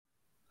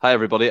Hi,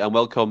 everybody, and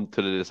welcome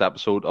to this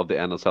episode of the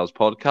Celts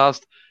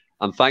podcast.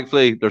 And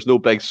thankfully, there's no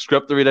big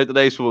script to read out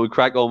today, so we'll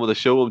crack on with the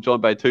show. I'm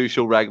joined by two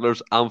show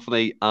regulars,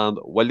 Anthony and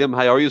William.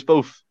 How are you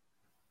both?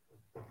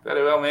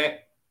 Very well, mate.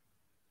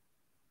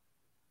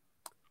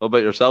 What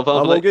about yourself, I'm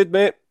Anthony? all good,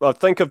 mate. I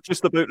think I've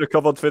just about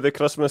recovered for the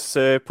Christmas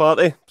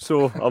party,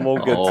 so I'm all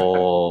good.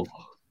 Oh,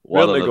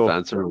 Where what to an go?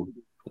 adventure.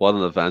 What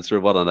an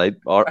adventure. What a night.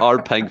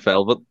 Our pink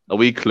velvet. A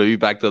wee clue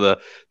back to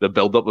the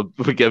build-up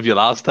we gave you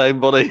last time,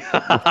 buddy.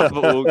 But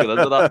we won't get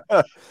into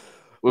that.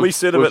 We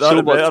said about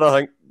that, better,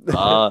 I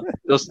think.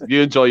 Just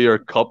you enjoy your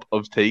cup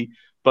of tea.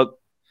 But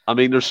I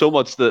mean, there's so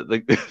much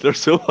there's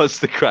so much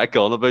to crack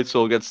on about, so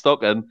we'll get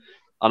stuck in.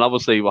 And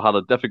obviously, we had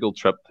a difficult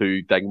trip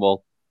to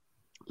Dingwall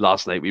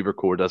last night. We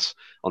recorded this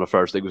on a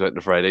Thursday, goes out on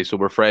a Friday, so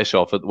we're fresh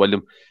off it.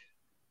 William,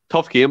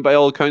 tough game by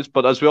all accounts,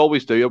 but as we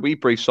always do, a wee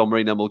brief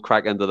summary, and then we'll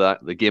crack into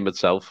the game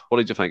itself. What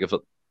did you think of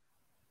it?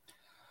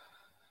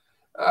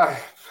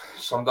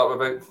 Summed up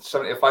about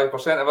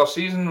 75% of our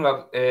season.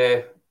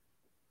 We're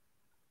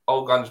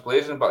all guns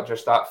blazing, but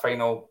just that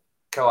final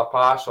killer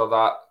pass or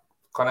that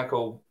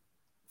clinical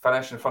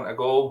finish in front of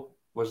goal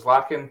was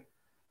lacking.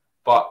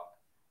 But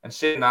in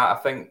saying that, I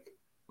think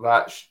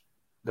that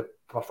the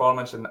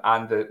performance and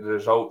the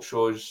result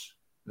shows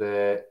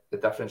the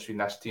difference between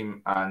this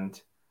team and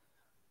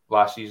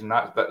last season.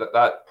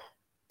 That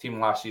team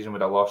last season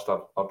would have lost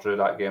or drew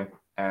that game,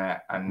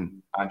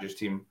 and Andrew's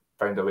team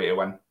found a way to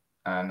win,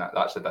 and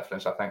that's the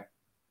difference, I think.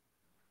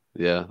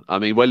 Yeah, I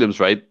mean, William's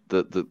right.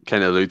 The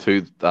kind of allude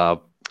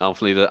to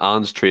Anthony, the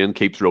Anne's train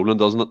keeps rolling,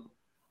 doesn't it?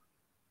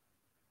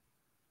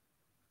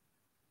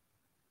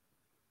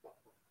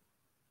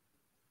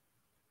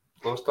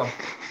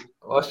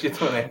 Lost you,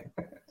 Tony.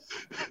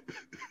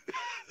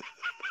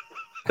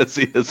 Is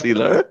he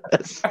there?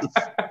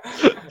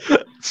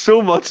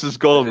 So much has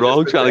gone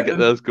wrong trying to get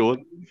this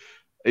going.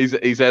 He's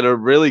either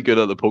really good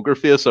at the poker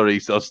face or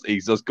he's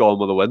just gone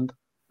with the wind.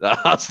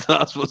 That's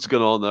what's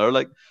going on there.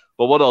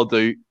 But what I'll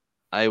do,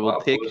 I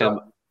will take him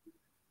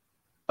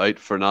out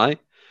for now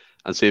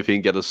and see if he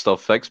can get his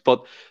stuff fixed.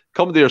 But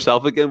come to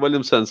yourself again,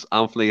 William, since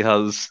Anthony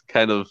has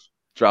kind of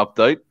dropped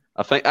out.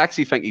 I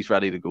actually think he's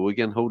ready to go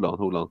again. Hold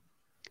on.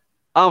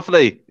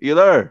 Anthony, you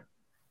there?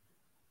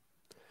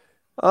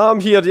 I'm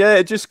here, yeah.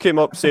 It just came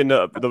up saying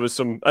that there was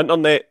some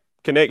internet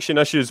connection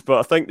issues, but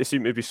I think they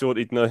seem to be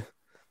sorted now.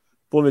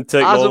 Blooming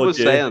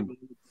technology.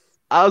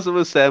 As I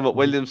was saying, what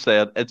William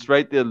said, it's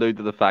right to allude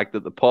to the fact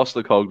that the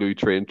Postecoglou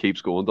train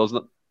keeps going, doesn't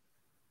it?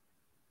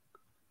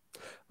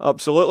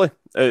 Absolutely.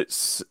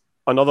 It's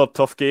another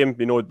tough game.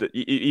 You know,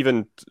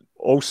 even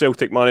all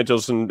Celtic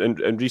managers in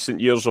recent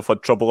years have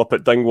had trouble up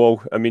at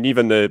Dingwall. I mean,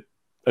 even the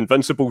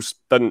Invincibles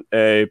didn't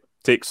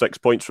take 6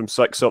 points from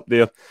 6 up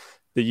there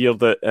the year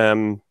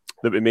that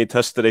we made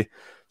history.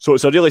 So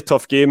it's a really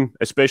tough game,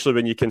 especially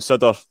when you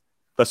consider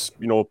this,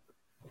 you know,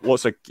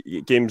 lots of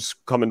games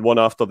coming one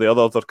after the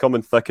other. They're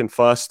coming thick and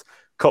fast.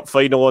 Cup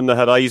final on the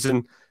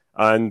horizon.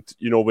 And,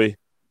 you know, we're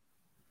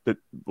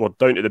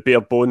down to the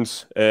bare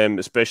bones,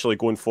 especially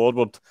going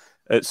forward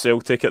at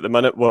Celtic at the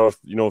minute where,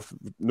 you know,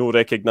 no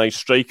recognised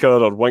striker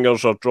or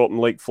wingers are dropping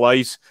like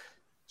flies.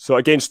 So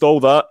against all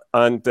that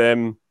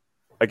and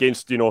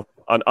against, you know,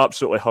 an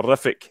absolutely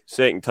horrific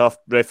second half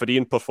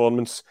refereeing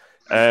performance,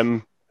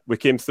 we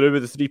came through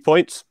with the 3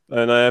 points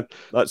and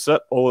that's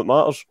it, all that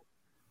matters.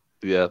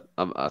 Yeah,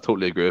 I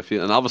totally agree with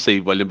you. And obviously,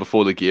 William,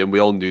 before the game, we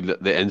all knew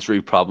the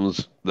injury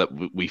problems that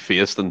we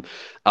faced, and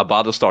a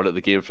bad start at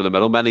the game for the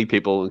middle. Many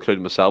people,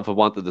 including myself, have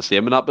wanted the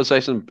same in that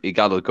position. He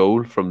got a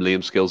goal from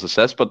Liam Skill's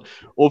assist, but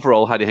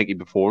overall, how do you think he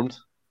performed?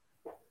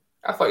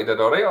 I thought he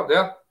did all right up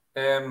there.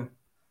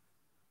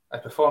 I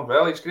performed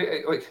well. He's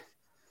great, like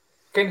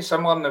kind of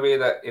similar in the way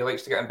that he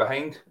likes to get in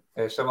behind,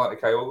 similar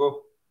to Kyogo.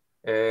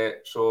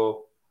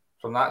 So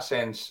from that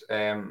sense,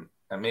 it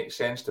makes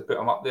sense to put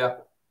him up there.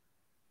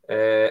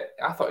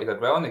 I thought he did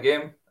well in the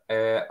game.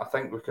 I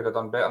think we could have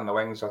done better in the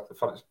wings.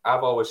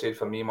 I've always said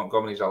for me,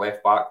 Montgomery's a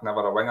left back,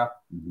 never a winger.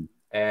 Mm-hmm.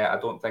 I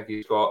don't think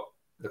he's got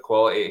the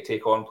quality to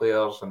take on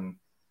players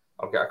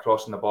or get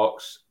across in the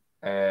box.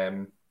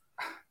 I've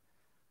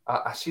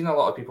seen a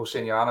lot of people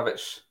saying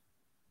Juranovic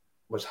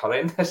was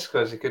horrendous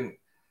because he couldn't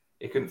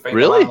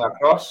find a man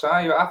across.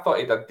 I thought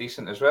he did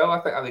decent as well. I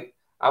think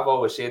I've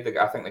always said that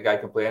I think the guy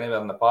can play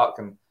anywhere in the park,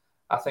 and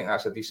I think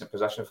that's a decent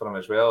position for him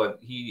as well. And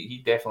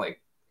he definitely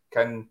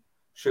can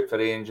shoot for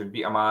range and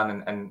beat a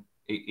man, and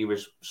he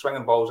was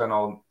swinging balls in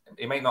all.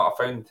 He might not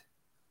have found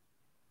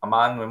a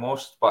man with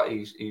most, but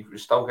he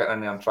was still getting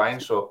in there and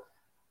trying. So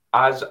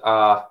as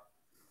an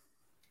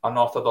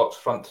unorthodox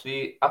front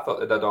three, I thought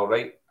they did all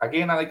right.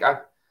 Again, I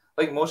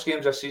like most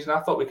games this season,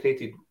 I thought we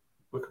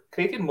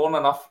created more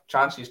than enough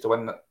chances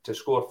to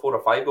score 4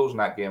 or 5 goals in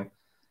that game.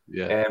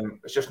 Yeah,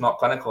 it's just not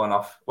clinical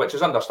enough, which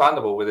is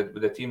understandable with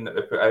the team that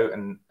we put out,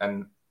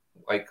 and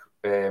like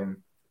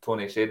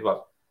Tony said,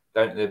 we're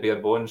down to the bare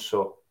bones.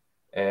 So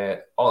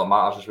all that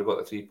matters is we got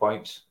the 3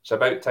 points. It's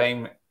about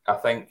time, I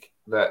think,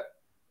 that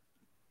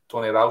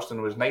Tony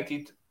Ralston was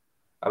knighted.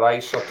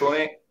 Arise, Sir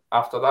Tony,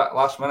 after that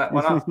last minute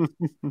winner.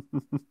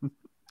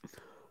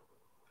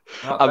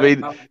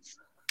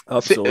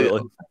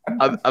 Absolutely.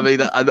 I mean,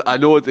 I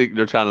know what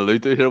you're trying to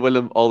allude to here,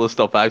 William. All the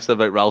stuff I've said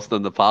about Ralston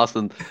in the past,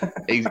 and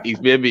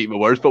he's made me eat my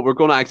words. But we're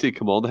going to actually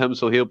come on to him,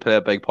 so he'll play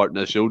a big part in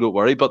the show. Don't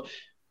worry. But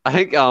I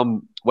think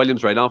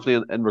William's right,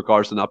 Anthony, in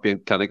regards to not being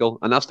clinical,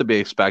 and that's to be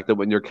expected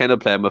when you're kind of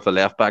playing with a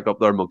left back up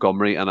there,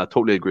 Montgomery. And I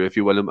totally agree with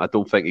you, William. I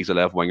don't think he's a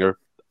left winger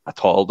at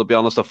all. To be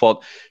honest, I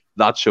thought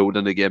that showed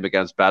in the game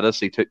against Betis.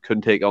 He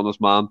couldn't take on his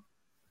man.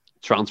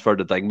 Transferred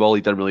to Dingwall.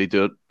 He didn't really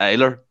do it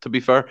either, to be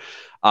fair.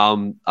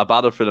 A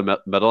batter for the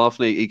middle,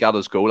 Anthony. He got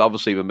his goal.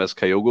 Obviously, we missed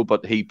Kyogo,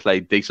 but he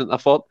played decent, I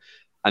thought.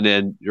 And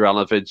then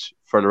Juranovic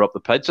further up the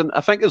pitch. And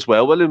I think as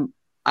well, William,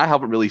 I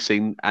haven't really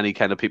seen any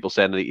kind of people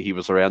saying that he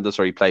was horrendous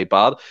or he played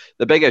bad.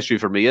 The big issue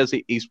for me is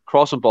he's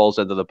crossing balls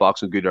into the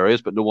box in good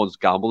areas, but no one's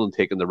gambled and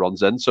taking the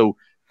runs in. So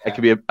it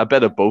could be a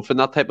bit of both in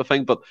that type of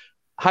thing. But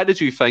how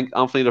did you think,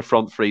 Anthony, the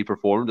front three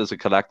performed as a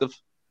collective?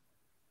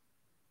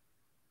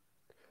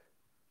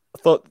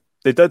 I thought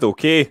they did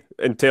okay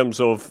in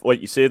terms of,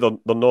 like you say, they're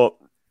not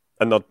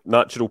in their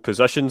natural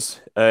positions.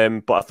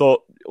 But I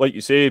thought, like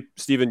you say,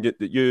 Stephen, that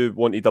you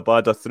wanted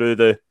Abada through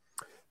the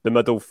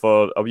middle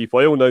for a wee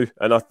while now,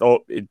 and I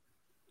thought he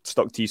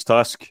stuck to his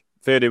task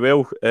very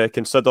well,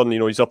 considering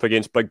he's up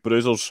against big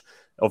bruisers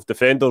of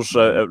defenders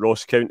at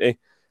Ross County.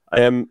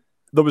 There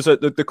was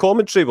the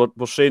commentary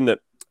were saying that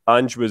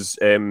Ange was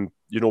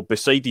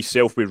beside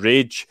himself with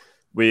rage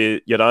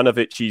with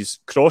Juranovic's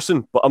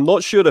crossing, but I'm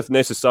not sure if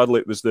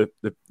necessarily it was the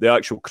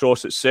actual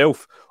cross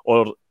itself,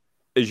 or,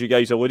 as you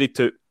guys alluded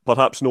to,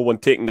 perhaps no one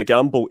taking the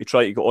gamble to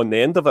try to get on the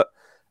end of it,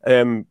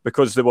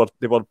 because they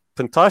were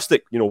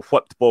fantastic,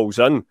 whipped balls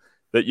in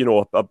that,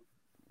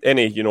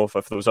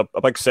 if there was a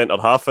big centre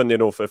half in,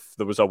 if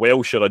there was a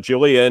Welsh or a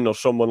Julian or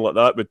someone like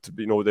that,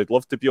 they'd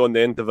love to be on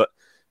the end of it.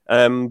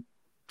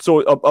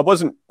 So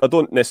I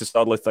don't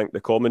necessarily think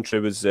the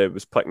commentary was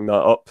picking that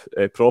up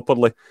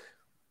properly.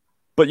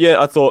 But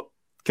yeah, I thought,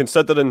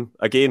 considering,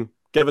 again,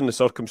 given the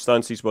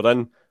circumstances we're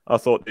in, I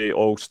thought they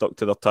all stuck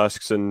to their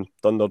tasks and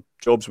done their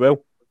jobs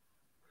well.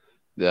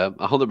 Yeah,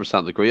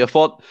 100% agree. I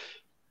thought,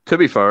 to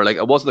be fair,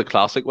 it wasn't a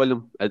classic,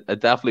 William. It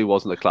definitely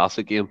wasn't a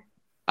classic game.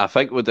 I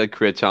think we did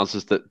create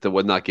chances to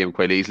win that game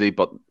quite easily,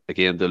 but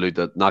again,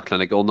 diluted, not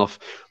clinical enough.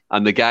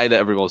 And the guy that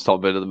everyone's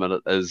talking about at the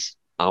minute is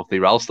Anthony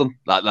Ralston.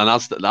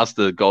 That's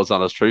the God's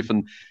honest truth.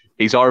 And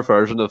he's our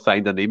version of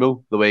Finding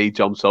Nemo. The way he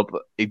jumps up,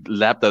 he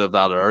leapt out of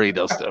that air, he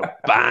does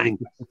bang.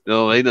 You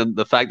know what I mean? And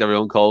the fact that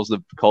everyone calls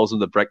him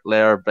the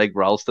bricklayer, Big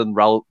Ralston,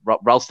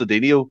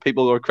 Ralstadinho,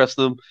 people are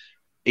christening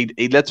him.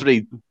 He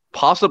literally,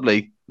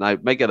 possibly, now I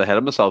might get ahead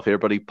of myself here,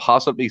 but he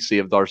possibly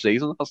saved our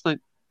season last night.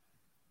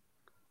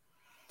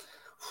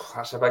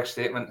 That's a big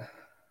statement.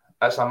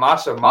 It's a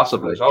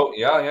massive result.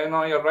 Yeah,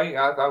 no, you're right.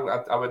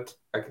 I would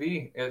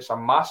agree. It's a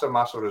massive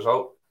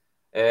result.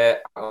 I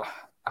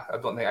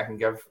don't think I can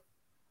give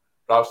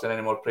Ralston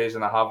any more praise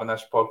than I have in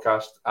this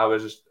podcast. I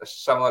was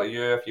similar to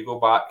you. If you go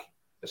back at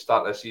the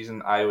start of the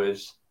season, I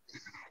was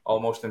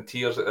almost in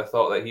tears at the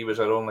thought that he was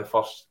our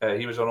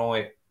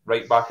only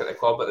right back at the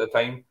club at the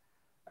time,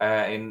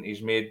 and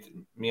he's made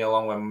me,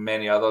 along with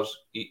many others,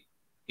 eat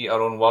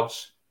our own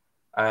words.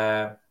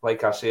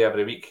 Like I say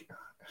every week,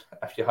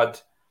 if you had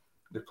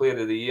the Player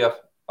of the Year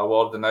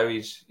award, and now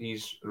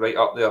he's right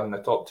up there in the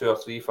top 2 or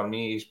 3 for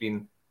me. He's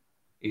been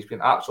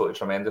absolutely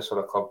tremendous for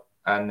the club,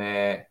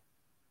 and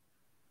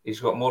he's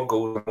got more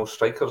goals than most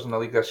strikers in the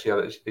league this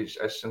year.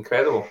 It's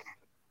incredible.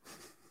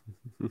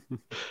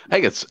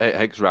 I think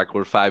it's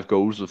record 5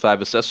 goals and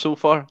 5 assists so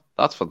far.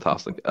 That's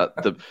fantastic.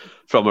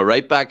 From a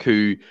right back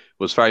who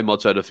was very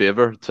much out of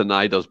favour to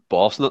now does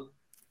bossing it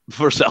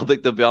for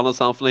Celtic, to be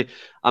honest, Anthony.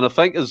 And I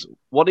think is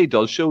what he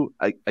does show,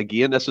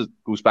 again,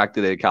 goes back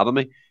to the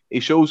academy. He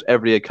shows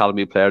every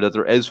academy player that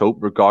there is hope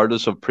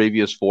regardless of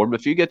previous form.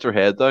 If you get your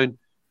head down,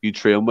 you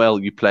train well,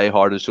 you play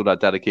hard and show that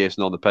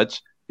dedication on the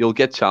pitch, you'll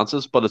get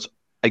chances. But it's,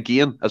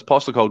 again, as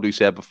Postecoglou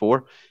said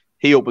before,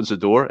 he opens the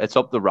door. It's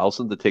up to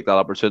Ralston to take that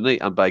opportunity,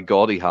 and by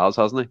God, he has,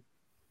 hasn't he?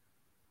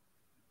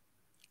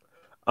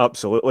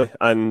 Absolutely.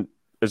 And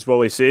as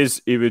Willie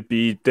says, he would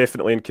be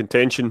definitely in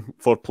contention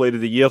for Player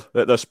of the Year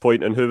at this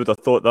point, and who would have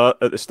thought that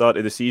at the start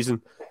of the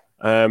season?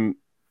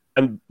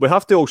 And we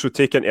have to also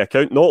take into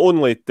account, not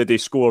only did he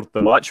score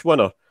the match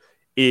winner,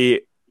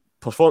 he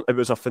performed. It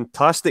was a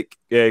fantastic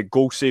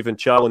goal-saving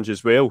challenge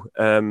as well,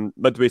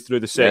 midway through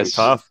the second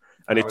half.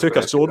 And he took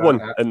a sword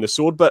one in the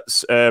sword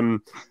bits.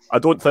 I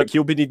don't think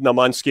he'll be needing a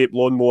Manscaped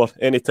lawnmower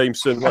anytime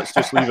soon. Let's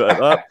just leave it at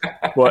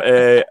that. But,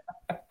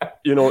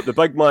 the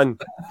big man,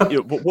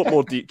 what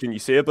more can you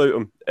say about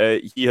him?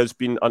 He has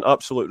been an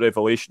absolute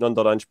revelation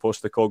under Ange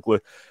Postecoglou.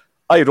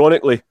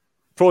 Ironically,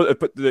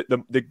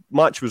 the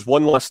match was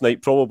won last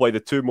night probably by the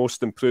 2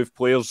 most improved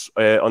players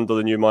under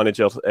the new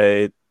manager.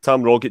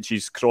 Tam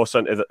Rogic's cross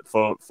into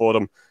for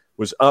him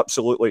was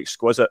absolutely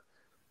exquisite.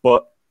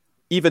 But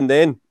even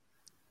then,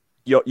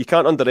 you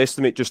can't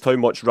underestimate just how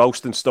much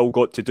Ralston still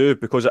got to do,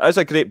 because it is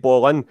a great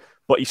ball in,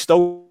 but he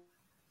still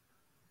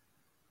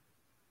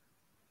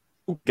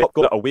got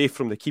it away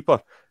from the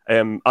keeper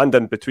and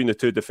in between the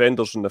 2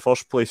 defenders in the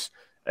first place.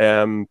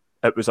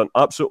 it was an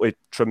absolutely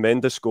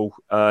tremendous goal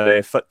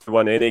and fit to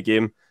win any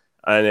game.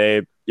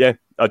 And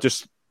I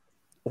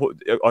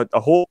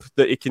hope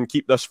that he can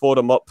keep this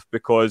form up,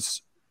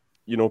 because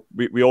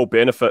we all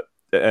benefit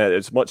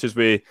as much as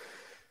we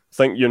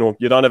think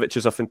Juranovic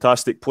is a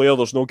fantastic player.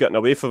 There's no getting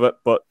away from it,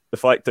 but the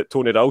fact that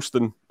Tony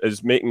Ralston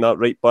is making that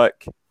right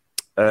back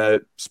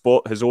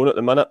spot his own at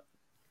the minute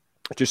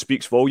just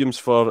speaks volumes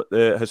for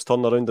his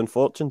turnaround in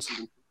fortunes.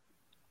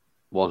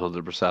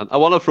 100%. I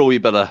want to throw a wee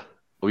bit of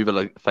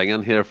thing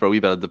in here for a wee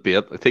bit of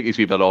debate. I think it's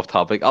a wee bit off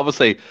topic.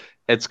 Obviously,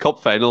 it's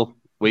cup final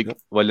week, yep.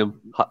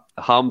 William.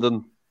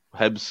 Hampden,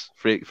 Hibs,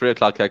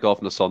 3:00 kick-off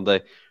on a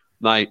Sunday.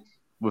 Now,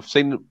 we've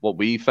seen what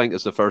we think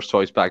is the first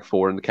choice back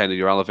four in kind of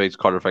Juranovic,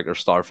 Carter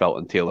Vickers, Starfelt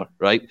and Taylor,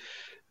 right?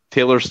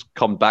 Taylor's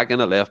come back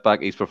in at left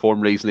back. He's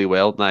performed reasonably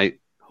well. Now,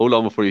 hold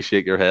on before you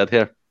shake your head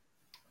here.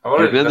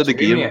 You're getting into the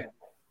game.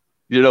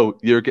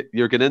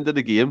 You're getting into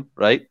the game,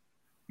 right?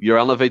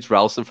 Juranovic,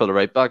 Ralston for the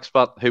right back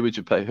spot. Who would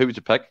you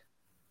pick?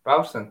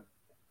 Ralston.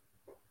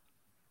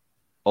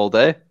 All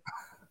day.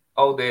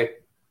 All day.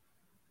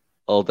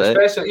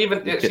 Especially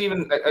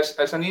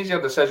it's an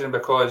easier decision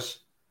because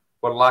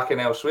we're lacking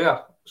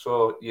elsewhere.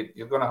 So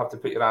you're going to have to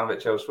put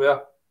Juranovic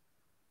elsewhere.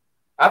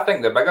 I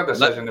think the bigger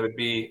decision would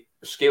be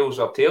Scales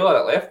or Taylor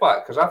at left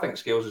back, because I think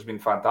Scales has been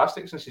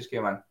fantastic since he's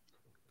came in.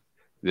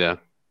 Yeah,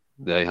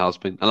 he has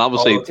been. And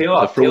obviously,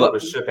 Taylor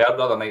was superb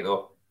the other night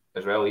though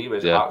as well. He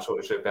was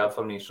absolutely superb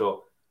for me.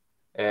 So,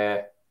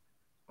 it's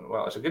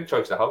a good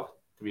choice to have,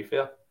 to be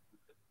fair.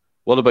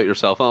 What about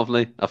yourself,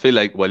 Anthony? I feel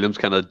like Williams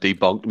kind of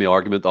debunked my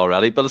argument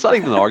already, but it's not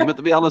even an argument,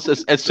 to be honest.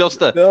 It's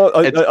just a. No,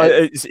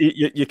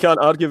 you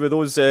can't argue with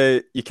those.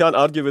 You can't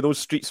argue with those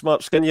street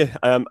smarts, can you?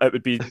 It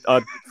would be.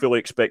 I'd fully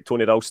expect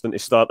Tony Ralston to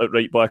start at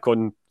right back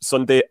on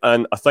Sunday,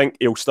 and I think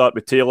he'll start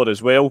with Taylor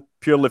as well,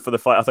 purely for the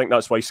fact. I think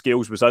that's why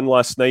Scales was in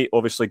last night.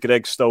 Obviously,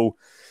 Greg's still.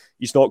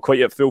 He's not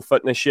quite at full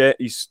fitness yet.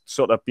 He's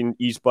sort of been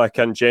eased back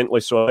in gently,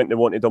 so I think they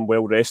wanted him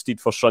well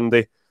rested for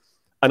Sunday,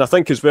 and I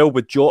think as well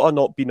with Jota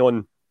not being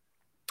on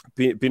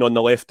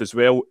the left as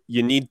well,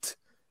 you need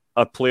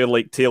a player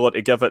like Taylor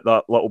to give it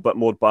that little bit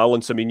more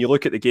balance. I mean, you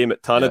look at the game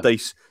at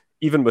Tannadice,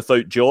 even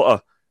without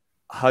Jota,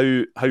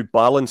 how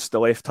balanced the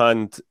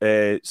left-hand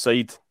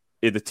side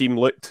of the team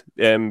looked,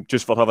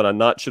 just for having a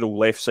natural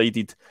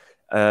left-sided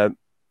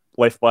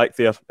left back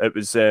there. It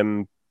was,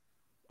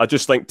 I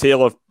just think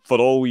Taylor, for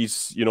all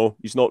he's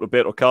not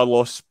Roberto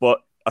Carlos,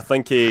 but I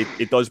think he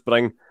does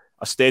bring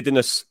a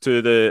steadiness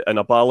and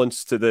a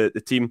balance to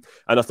the team.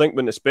 And I think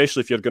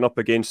especially if you're going up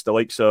against the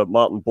likes of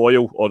Martin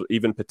Boyle or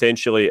even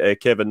potentially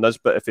Kevin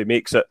Nisbet, if he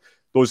makes it,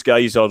 those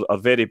guys are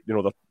very,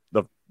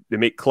 they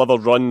make clever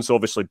runs.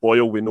 Obviously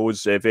Boyle, we know,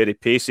 is very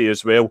pacey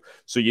as well.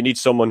 So you need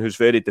someone who's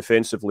very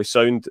defensively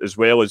sound as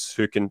well as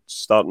who can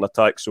start an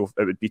attack. So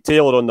it would be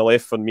Taylor on the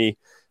left for me.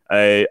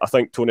 I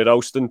think Tony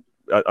Ralston,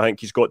 I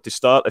think he's got to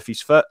start if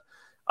he's fit.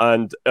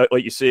 And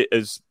like you say,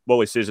 as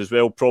Willie says as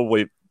well,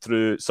 probably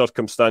through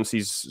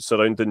circumstances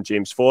surrounding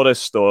James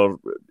Forrest or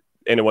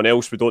anyone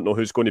else, we don't know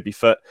who's going to be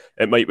fit.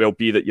 It might well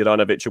be that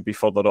Juranovic will be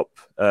further up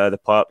the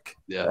park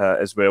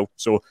as well.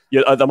 So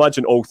I'd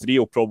imagine all three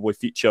will probably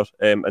feature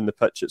in the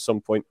pitch at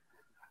some point.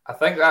 I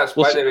think that's,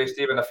 by the way,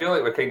 Stephen, I feel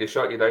like we kind of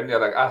shot you down there.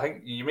 Like, I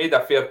think you made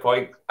a fair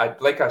point.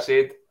 Like I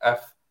said,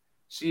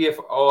 if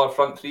all our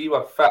front three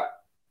were fit,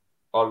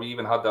 or we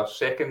even had our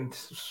second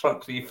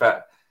front three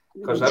fit,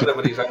 because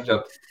everybody's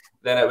injured,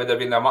 then it would have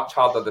been a much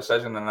harder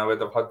decision, and I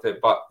would have had to.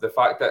 But the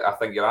fact that I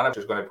think Juranovic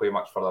is going to play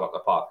much further up the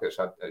park, he's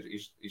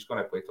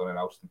going to play Tony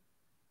Ralston.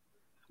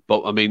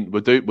 But I mean,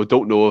 we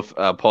don't know if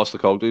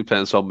Postecoglou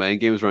playing some main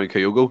games around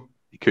Kyogo.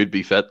 He could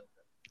be fit.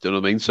 Do you know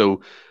what I mean? So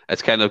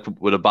it's kind of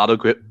with a battle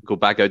go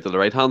back out to the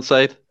right hand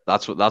side.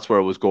 That's where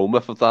I was going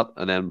with that,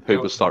 and then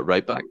who would start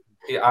right back?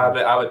 Yeah,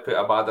 I would put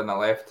Abad on the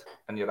left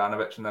and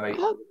Juranovic on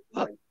the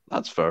right.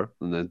 That's fair,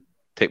 and then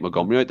take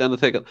Montgomery out then to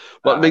take it.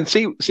 But I mean,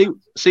 see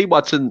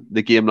what's in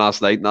the game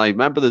last night. Now,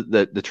 remember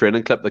the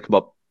training clip that came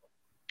up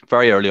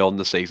very early on in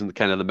the season,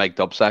 kind of the mic'd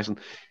up section,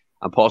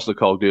 and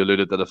Postecoglou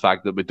alluded to the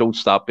fact that we don't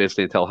stop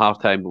basically until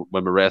halftime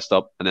when we rest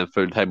up, and then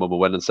full time when we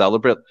win and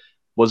celebrate.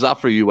 Was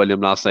that for you,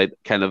 William, last night?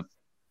 Kind of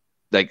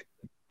like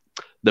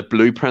the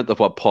blueprint of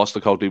what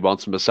Postecoglou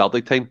wants from the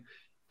Celtic team,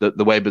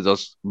 the way we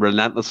just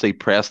relentlessly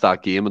press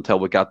that game until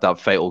we got that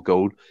fatal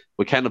goal.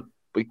 We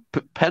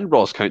pinned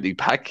Ross County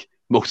back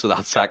most of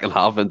that second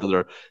half into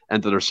their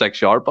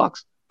 6-yard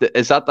box.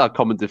 Is that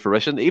coming to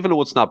fruition? Even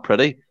though it's not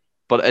pretty,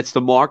 but it's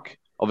the mark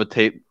of a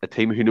team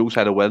who knows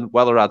how to win,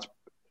 whether that's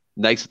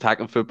nice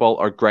attacking football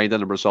or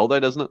grinding a result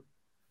out, isn't it?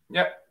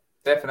 Yeah,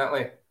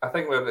 definitely. I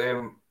think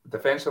we're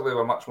defensively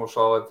we're much more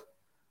solid.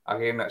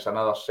 Again, it's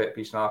another set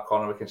piece, another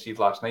corner we conceded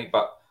last night.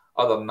 But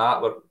other than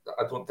that,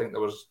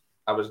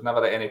 I was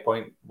never at any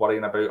point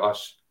worrying about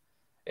us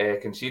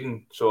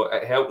conceding. So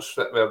it helps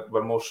that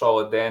we're more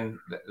solid then,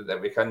 that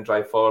we can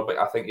drive forward. But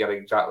I think you're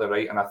exactly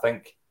right, and I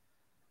think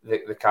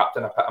the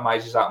captain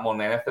epitomises that more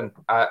than anything.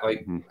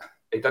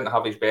 He didn't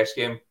have his best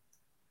game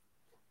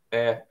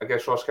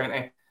against Ross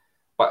County,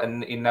 but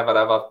he never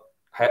ever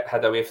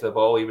head away for the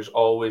ball. He was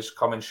always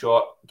coming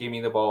short. Give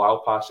me the ball,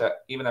 I'll pass it.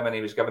 Even when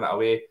he was giving it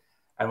away.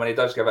 And when he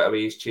does give it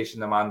away, he's chasing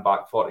the man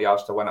back 40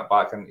 yards to win it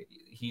back. And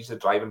he's the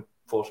driving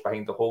force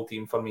behind the whole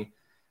team for me.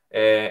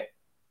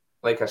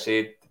 Like I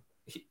said,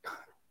 he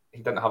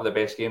didn't have the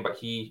best game, but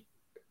he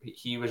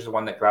was the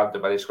one that grabbed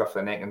it by the scruff of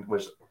the neck, and it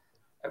was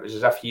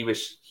as if he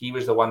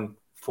was the one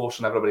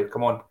forcing everybody,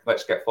 come on,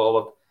 let's get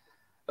forward.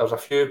 There was a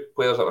few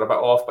players that were a bit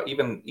off, but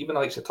even the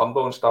likes of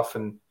Turnbull and stuff,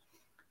 and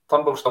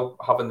Turnbull still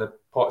having the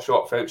pot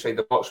shot for outside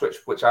the box,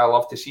 which I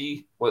love to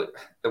see. We're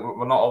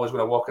not always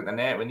going to walk in the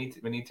net. We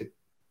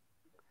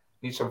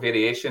need some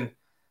variation.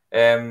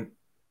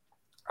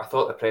 I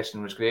thought the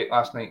pressing was great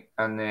last night,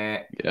 and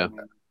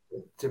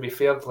to be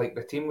fair, like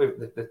the team with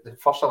the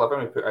first 11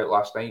 we put out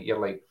last night, you're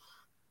like,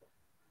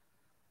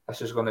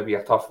 this is going to be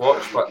a tough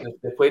watch, but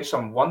they played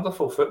some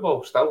wonderful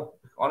football still.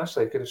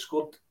 Honestly, could have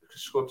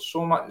scored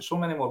so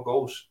many more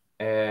goals.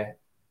 It's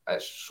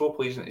so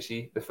pleasing to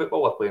see. The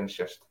football they're playing is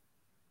just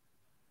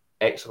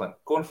excellent.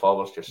 Going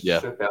forward, just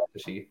superb to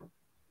see.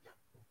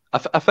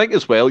 I think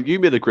as well, you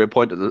made a great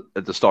point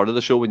at the start of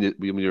the show when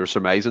you were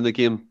surmising the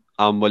game,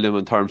 William,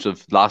 in terms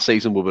of last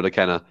season we would have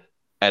kind of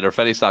either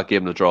finished that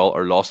game in a draw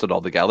or lost it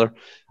altogether.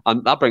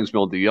 And that brings me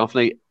on to you,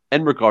 Anthony,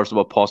 in regards to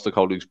what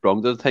Postecoglou's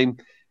brought to the team.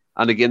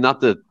 And again, not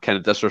to kind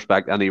of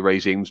disrespect any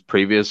regimes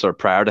previous or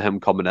prior to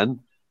him coming in,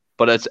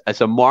 but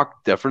it's a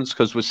marked difference,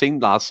 because we've seen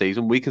last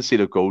season, we can see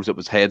the goals, it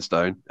was heads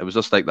down. It was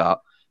just like that.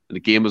 And the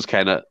game was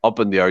kind of up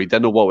in the air. You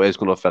didn't know what way it was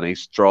going to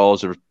finish.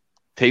 Draws, or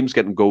teams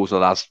getting goals in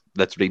the last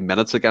literally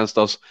minutes against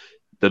us.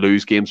 They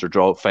lose games or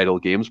draw final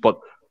games. But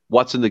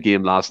what's in the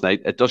game last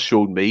night, it just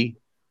showed me,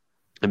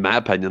 in my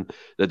opinion,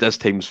 that this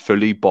team's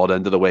fully bought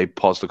into the way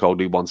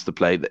Postecoglou wants to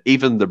play.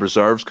 Even the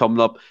reserves coming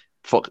up,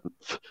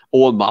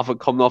 Owen Moffat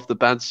coming off the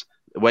bench,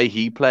 the way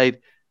he played,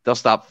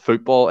 just that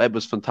football, it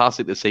was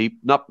fantastic to see.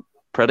 Not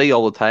pretty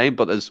all the time,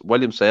 but as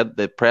William said,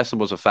 the pressing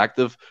was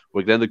effective.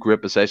 We got into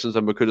great positions,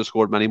 and we could have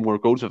scored many more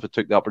goals if it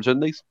took the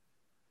opportunities.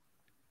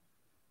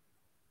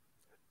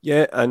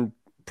 Yeah, and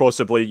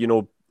possibly,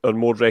 our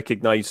more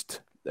recognised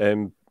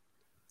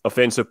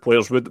offensive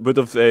players would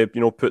have,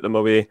 put them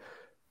away.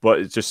 But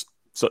it's just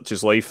such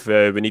is life.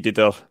 We needed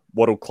a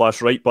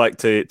world-class right-back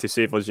to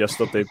save us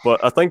yesterday.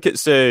 But I think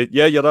it's,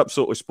 you're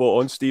absolutely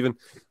spot on, Stephen.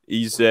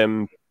 He's,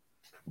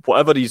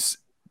 whatever he's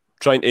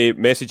trying to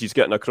message he's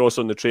getting across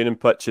on the training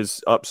pitch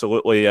is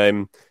absolutely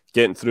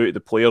getting through to the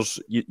players.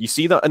 You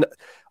see that, and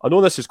I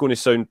know this is going to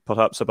sound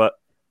perhaps a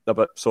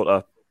bit sort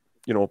of,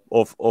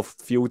 off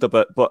field a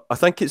bit, but I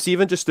think it's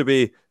even just the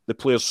way the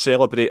players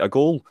celebrate a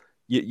goal.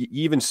 You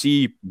even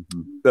see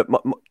that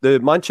the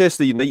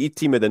Manchester United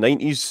team of the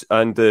 90s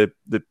and the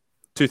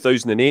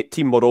 2008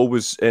 team were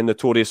always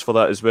notorious for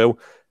that as well.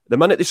 The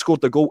minute they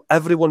scored the goal,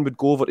 everyone would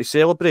go over to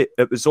celebrate.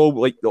 It was all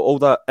like all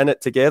that in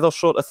it together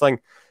sort of thing.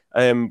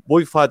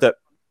 We've had it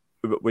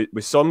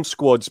with some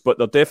squads, but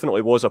there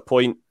definitely was a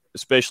point,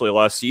 especially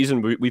last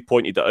season, we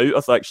pointed it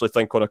out, I actually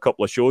think, on a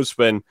couple of shows,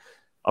 when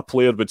a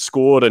player would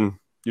score and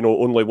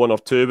only one or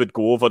two would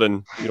go over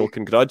and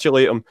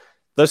congratulate him.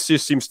 This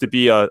just seems to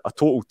be a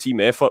total team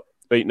effort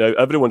right now.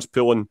 Everyone's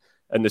pulling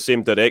in the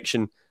same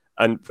direction,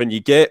 and when you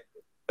get,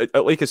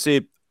 like I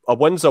say, a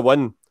win's a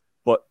win,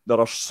 but there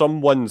are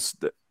some wins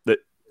that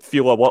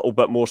feel a little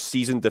bit more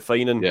season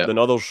defining than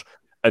others.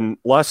 And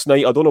last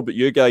night, I don't know about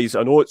you guys,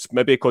 I know it's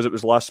maybe because it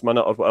was last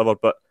minute or whatever,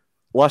 but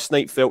last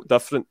night felt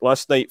different.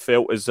 Last night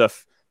felt as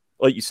if,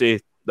 like you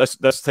say,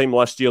 this time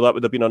last year, that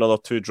would have been another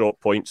 2 drop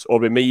points, or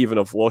we may even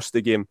have lost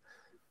the game.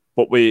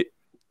 But we,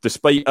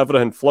 despite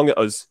everything flung at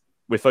us,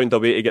 we found a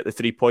way to get the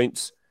 3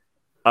 points.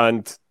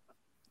 And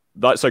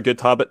that's a good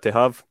habit to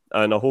have.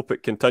 And I hope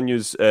it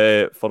continues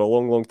for a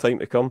long, long time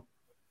to come.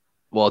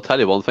 Well, I'll tell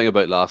you one thing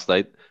about last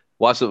night.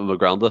 Watched it with my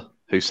granda,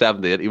 who's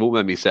 78. He won't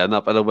mind me saying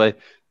that, by the way.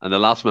 And the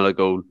last minute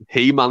goal,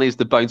 he managed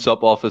to bounce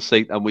up off his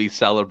seat, and we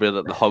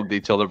celebrated and hugged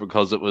each other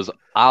because it was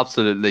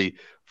absolutely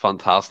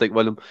fantastic,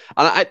 William.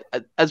 And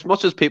I, as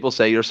much as people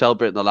say you're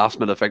celebrating the last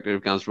minute victory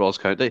against Ross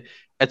County,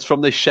 it's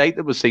from the shite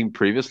that was seen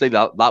previously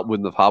that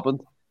wouldn't have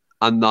happened.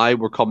 And now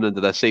we're coming into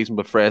this season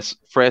with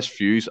fresh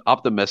views,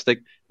 optimistic.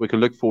 We can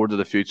look forward to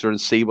the future and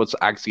see what's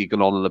actually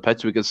going on in the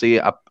pitch. We can see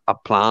a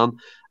plan,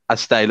 a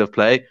style of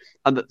play.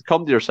 And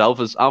come to yourself,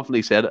 as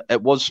Anthony said,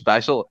 it was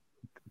special.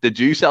 Did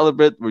you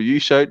celebrate? Were you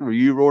shouting? Were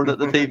you roaring at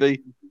the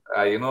TV?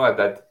 I did.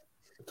 I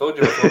told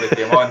you before we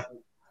came on.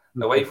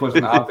 The wife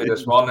wasn't happy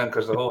this morning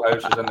because the whole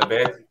house was in the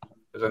bed. It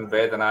was in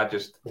bed, and I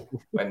just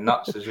went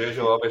nuts as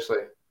usual, obviously.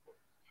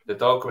 The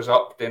dog was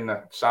up doing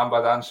the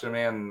samba dance with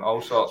me and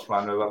all sorts,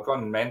 man. We were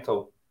gone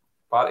mental.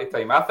 Party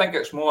time. I think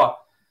it's more,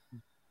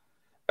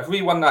 if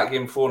we won that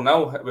game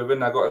 4-0, we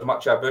wouldn't have got as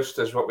much of a boost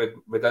as what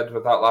we did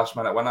with that last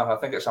minute winner. I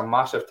think it's a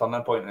massive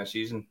turning point in the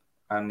season.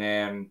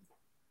 And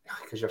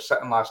because you're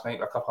sitting last night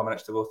with a couple of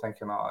minutes to go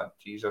thinking, oh,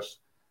 Jesus.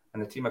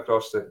 And the team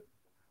across the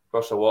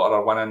water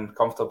are winning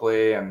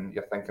comfortably, and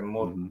you're thinking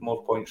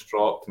more points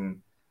dropped.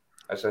 And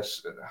it's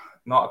this,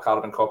 not a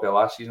carbon copy of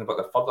last season, but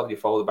the further you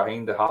fall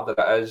behind, the harder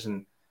it is.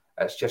 And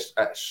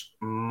it's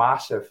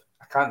massive.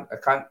 I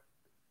can't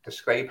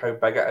describe how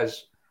big it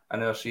is.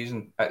 in our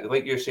season.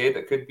 Like you said,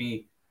 it could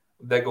be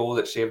the goal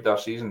that saved our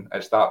season.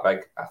 It's that big,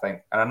 I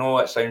think. And I know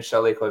it sounds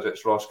silly because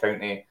it's Ross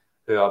County,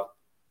 who are,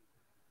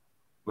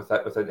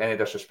 without any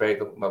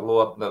disrespect,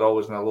 they're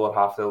always in the lower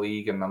half of the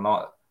league, and they're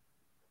not.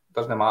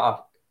 Doesn't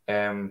matter.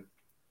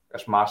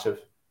 It's massive.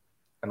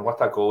 And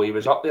what a goal! He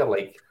was up there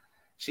like.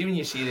 See when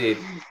you see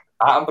the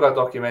Attenborough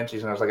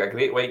documentaries and there's like a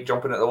great white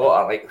jumping at the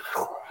water, like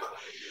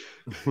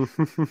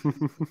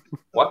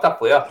what a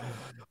player!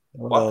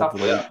 What a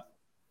player!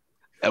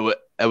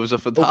 It was a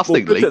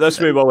fantastic we'll league. Put it this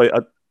way, Willie.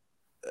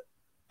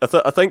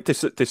 I think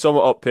to sum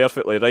it up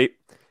perfectly, right?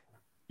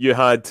 You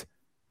had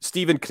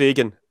Stephen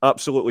Craigan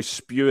absolutely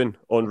spewing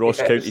on Ross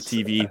County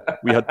TV.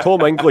 We had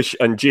Tom English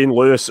and Jane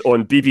Lewis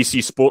on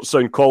BBC Sports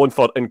Sound calling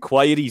for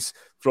inquiries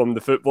from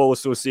the football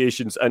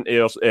associations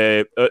into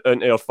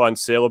our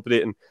fans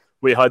celebrating.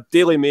 We had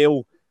Daily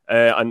Mail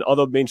and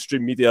other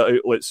mainstream media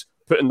outlets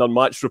putting their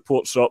match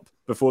reports up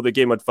before the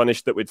game had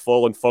finished that we'd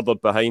fallen further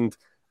behind.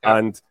 Yeah.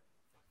 And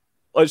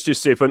let's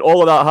just say, when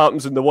all of that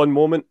happens in the one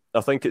moment,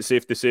 I think it's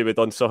safe to say we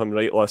done something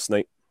right last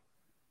night.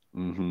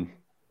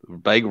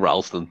 Big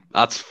Ralston.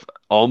 That's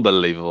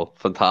unbelievable.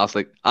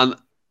 Fantastic. And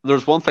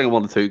there's one thing I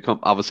wanted to come,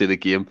 obviously the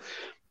game.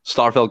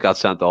 Starfelt got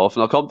sent off.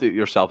 And I'll come to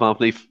yourself,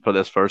 Anthony, for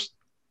this first.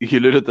 You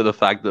alluded to the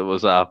fact that it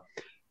was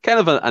kind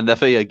of a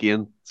nifty,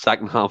 again,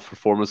 second half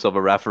performance of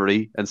a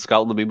referee in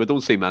Scotland. I mean, we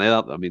don't see many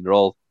of that. I mean, they're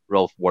all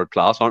world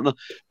class, aren't they?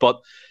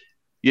 But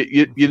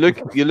you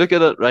look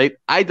at it, right?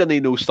 I didn't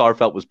even know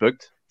Starfelt was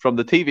booked. From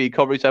the TV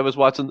coverage I was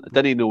watching, I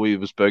didn't even know he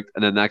was booked,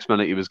 and the next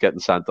minute he was getting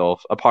sent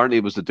off. Apparently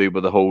it was to do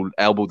with the whole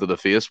elbow to the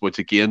face, which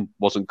again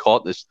wasn't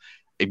caught.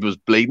 He was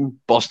bleeding,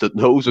 busted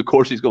nose. Of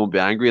course he's going to be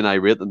angry and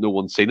irate that no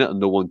one's seen it and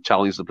no one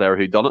challenged the player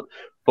who done it.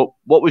 But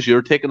what was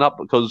your take on that?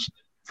 Because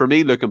for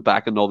me, looking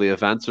back on all the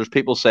events, there's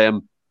people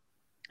saying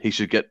he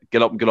should get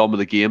up and get on with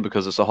the game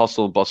because it's a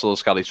hustle and bustle of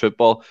Scottish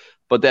football.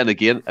 But then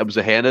again, it was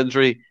a hand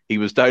injury. He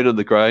was down on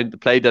the ground. The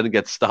play didn't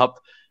get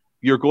stopped.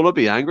 You're going to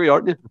be angry,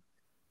 aren't you?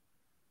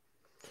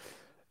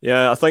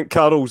 Yeah, I think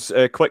Carroll's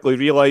quickly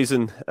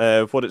realising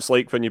what it's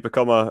like when you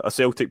become a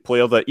Celtic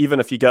player, that even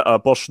if you get a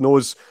burst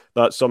nose,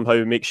 that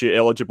somehow makes you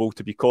eligible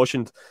to be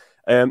cautioned.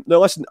 Now,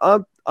 listen,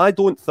 I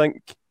don't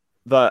think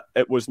that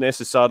it was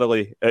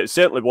necessarily, it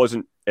certainly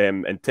wasn't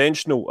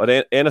intentional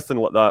or anything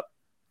like that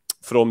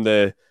from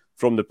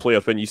the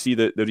player when you see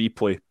the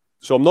replay.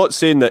 So I'm not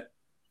saying that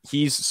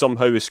he's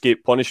somehow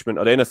escaped punishment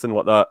or anything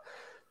like that.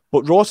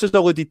 But Ross has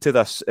alluded to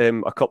this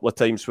a couple of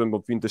times when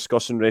we've been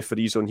discussing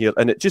referees on here,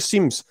 and it just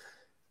seems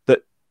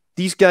that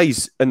these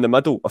guys in the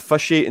middle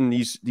officiating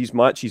these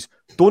matches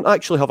don't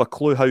actually have a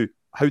clue how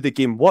the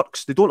game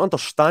works. They don't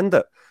understand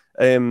it.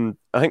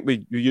 I think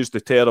we used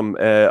the term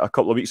a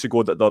couple of weeks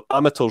ago that they're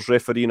amateurs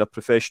refereeing a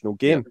professional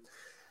game. Yeah.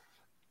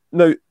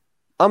 Now,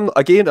 I'm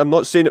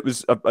not saying it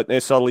was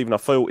necessarily even a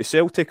foul to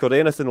Celtic or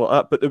anything like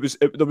that, but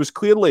there was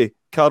clearly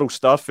Carl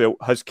Starfelt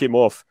has came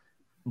off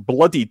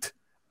bloodied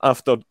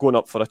after going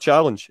up for a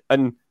challenge.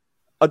 And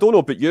I don't know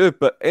about you,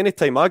 but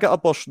anytime I get a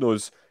burst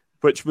nose,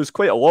 which was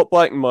quite a lot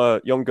back in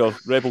my younger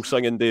rebel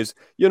singing days,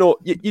 you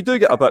do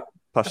get a bit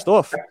pissed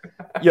off.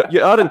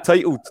 You are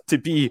entitled to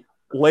be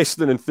less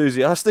than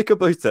enthusiastic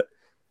about it.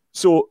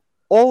 So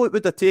all it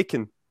would have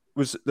taken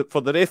was for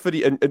the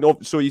referee, and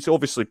so he's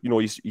obviously,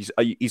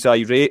 he's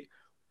irate.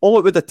 All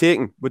it would have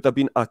taken would have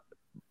been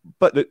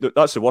but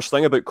that's the worst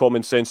thing about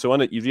common sense. So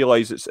in it, you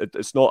realise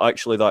it's not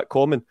actually that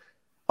common.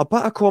 A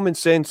bit of common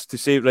sense to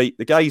say, right,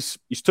 the guy's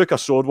he's took a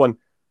sword one,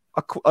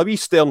 a wee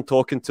stern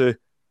talking to,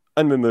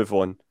 and we move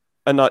on,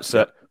 and that's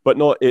it. But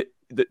not it.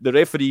 The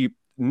referee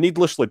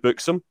needlessly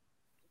books him,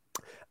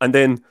 and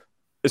then,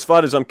 as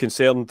far as I'm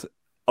concerned,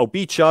 I'll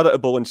be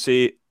charitable and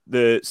say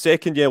the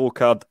second yellow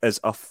card is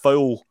a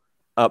foul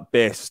at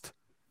best,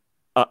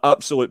 at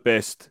absolute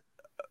best.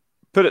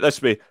 Put it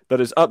this way, there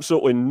is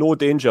absolutely no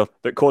danger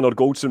that Connor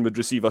Goldson would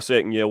receive a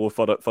second yellow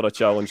for a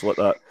challenge like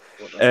that.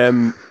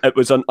 It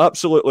was an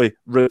absolutely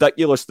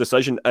ridiculous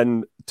decision,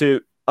 and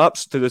to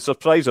the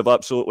surprise of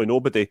absolutely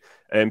nobody,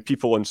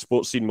 people on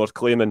Sports Scene were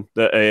claiming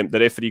that the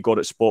referee got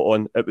it spot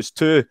on. It was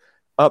two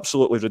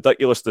absolutely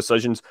ridiculous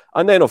decisions,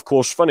 and then of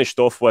course finished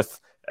off with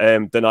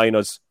denying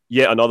us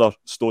yet another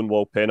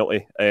Stonewall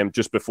penalty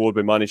just before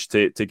we managed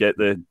to get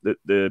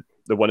the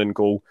winning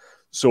goal.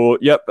 So,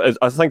 yep,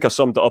 I think I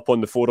summed it up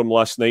on the forum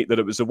last night that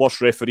it was the worst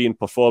refereeing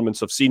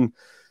performance I've seen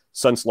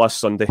since last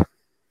Sunday.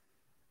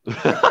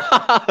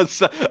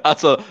 That's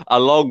a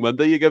long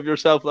Monday you give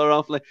yourself there,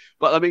 Anthony.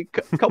 But I mean,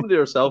 coming to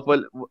yourself,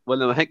 well,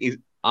 I think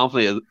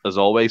Anthony, as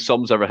always,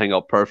 sums everything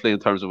up perfectly in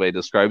terms of the way he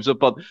describes it.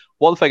 But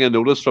one thing I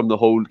noticed from the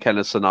whole kind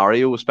of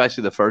scenario,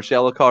 especially the first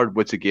yellow card,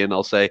 which again,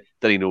 I'll say,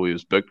 didn't know he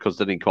was booked because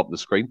didn't come up on the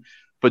screen.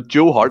 But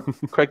Joe Hart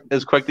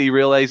is quickly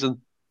realising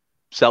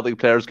Celtic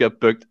players get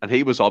booked, and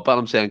he was up at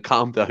him saying,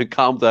 calm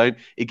down.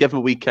 He gave him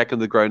a wee kick on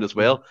the ground as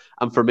well.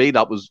 And for me,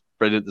 that was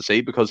brilliant to see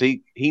because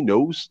he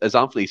knows, as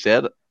Anthony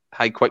said,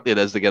 how quickly it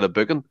is to get a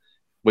booking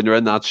when you're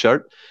in that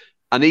shirt.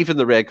 And even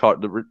the red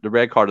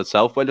card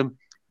itself, William,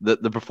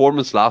 the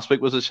performance last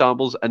week was a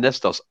shambles, and this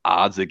just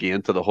adds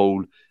again to the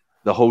whole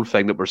the whole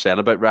thing that we're saying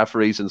about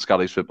referees in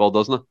Scottish football,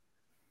 doesn't it?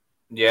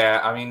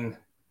 Yeah, I mean,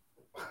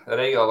 the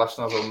regular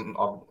listeners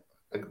or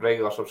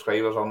regular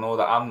subscribers will know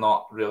that I'm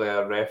not really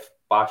a ref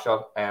basher.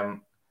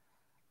 I'm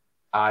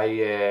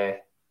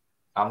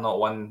not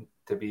one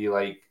to be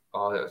like,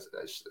 oh,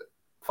 it's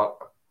for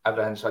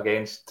everything's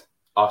against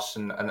us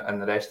and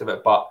the rest of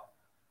it. But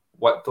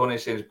what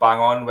Tony's saying is bang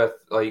on with,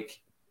 like,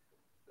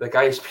 that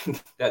guy's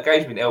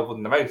been elbowed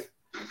in the mouth.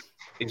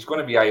 He's going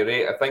to be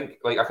irate. I think,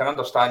 like, I can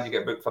understand you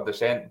get booked for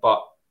dissent,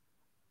 but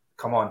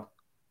come on,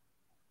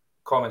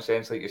 common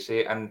sense, like you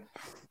say. And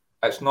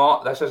this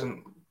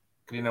isn't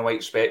green and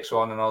white specs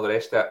on and all the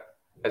rest of it.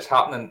 It's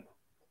happening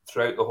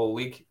throughout the whole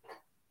league.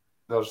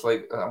 There's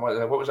like,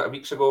 what was it,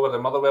 weeks ago, where the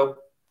Motherwell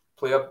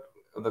player,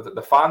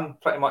 the fan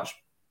pretty much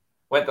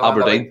went to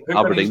Aberdeen,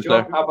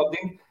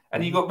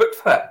 and he got booked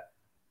for it.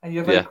 And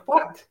you're like,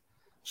 what?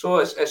 So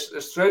it's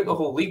throughout the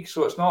whole league.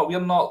 So we're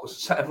not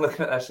sitting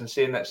looking at this and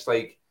saying it's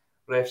like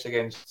refs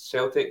against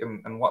Celtic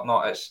and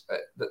whatnot. It's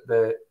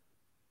the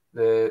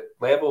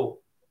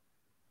level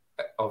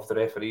of the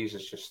referees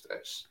is just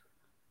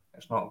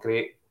it's not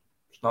great.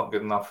 It's not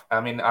good enough.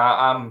 I mean,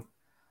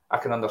 I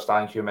can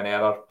understand human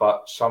error,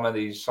 but some of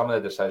the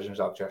decisions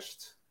are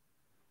just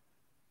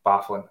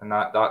baffling. And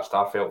that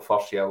Starfelt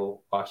first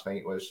yellow last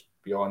night was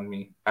beyond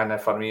me. And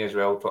for me as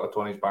well,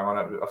 Tony's bang on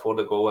it. Before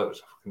the goal, it was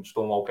a fucking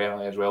Stonewall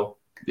penalty as well.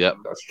 Yeah,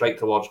 a strike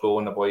towards goal,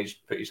 and the boys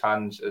put his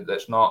hands.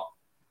 It's not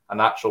a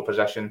natural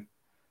position,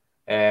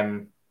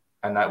 and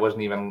that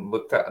wasn't even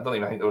looked at. I don't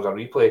even think there was a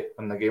replay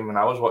in the game when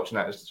I was watching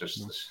it. It's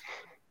just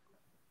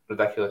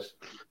ridiculous.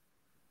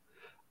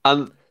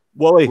 And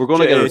Wally, we're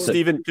going to get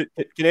Stephen.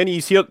 Can any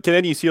of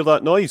you hear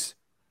that noise?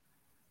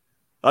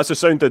 That's the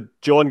sound of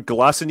John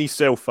glassing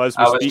himself as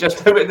we speak.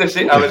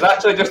 I was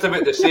actually just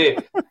about to say,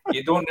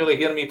 you don't really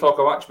hear me talk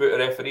much about the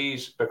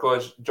referees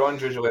because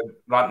John's usually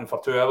ranting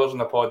for 2 hours in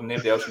the pod and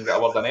nobody else can get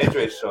a word in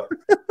edgeways. So,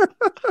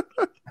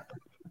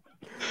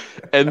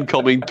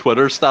 incoming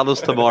Twitter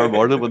status tomorrow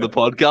morning when the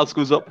podcast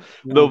goes up.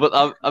 No,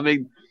 but I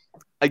mean,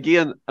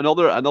 again,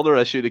 another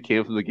issue that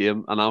came from the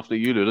game, and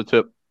Anthony, you alluded to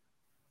it,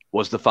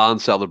 was the fan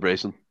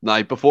celebration.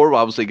 Now, before we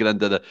obviously get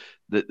into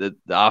the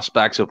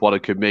aspects of what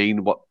it could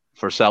mean, what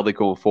for Celtic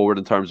going forward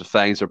in terms of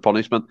fines or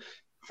punishment,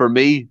 for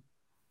me,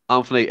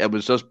 Anthony, it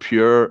was just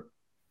pure.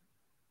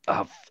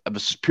 It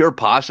was pure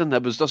passion.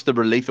 It was just the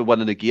relief of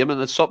winning the game,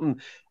 and it's something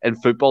in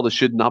football that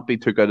should not be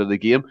took out of the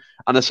game.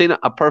 And I seen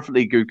a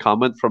perfectly good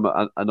comment from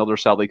another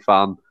Celtic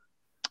fan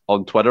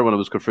on Twitter when I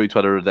was going through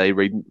Twitter today,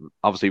 reading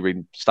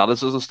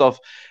statuses and stuff,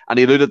 and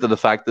he alluded to the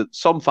fact that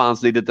some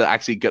fans needed to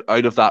actually get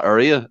out of that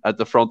area at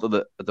the front of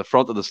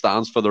the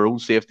stands for their own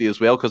safety as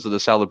well because of the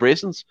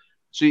celebrations.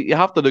 So you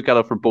have to look at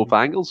it from both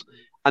angles,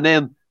 and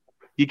then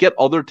you get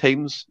other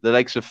teams, the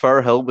likes of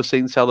Fairhill, we've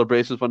seen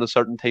celebrations when a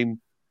certain team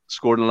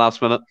scored in the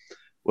last minute.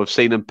 We've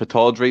seen in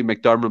Pittodrie,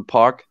 McDermott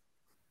Park,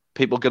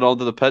 people get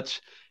onto the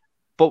pitch.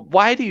 But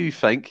why do you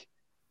think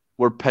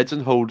we're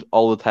pigeonholed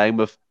all the time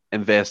with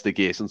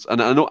investigations?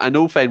 And I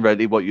know fine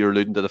rightly what you're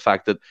alluding to, the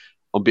fact that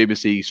on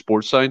BBC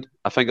Sports Sound,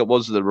 I think it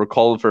was, that we're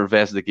calling for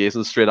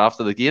investigations straight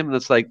after the game, and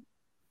it's like,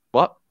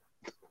 what?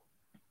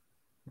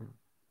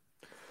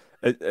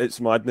 It's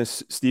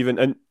madness, Stephen.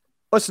 And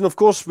listen, of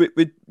course, we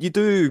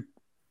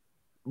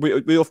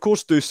of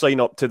course do sign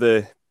up to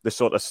the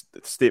sort of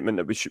statement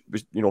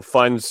that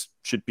fans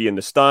should be in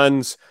the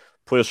stands,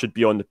 players should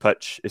be on the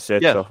pitch,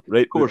 etc. Yeah,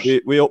 right? Of course. I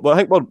think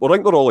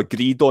we're all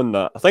agreed on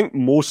that. I think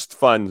most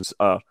fans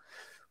are,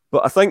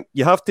 but I think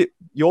you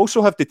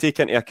also have to take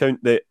into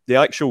account the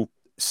actual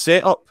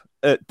setup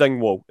at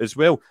Dingwall as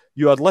well.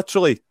 You are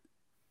literally,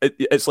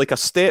 it's like a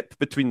step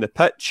between the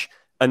pitch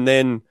and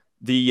then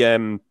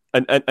the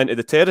and into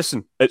the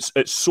terracing.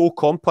 It's so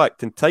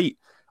compact and tight.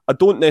 I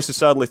don't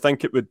necessarily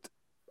think it would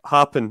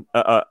happen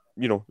at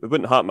it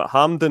wouldn't happen at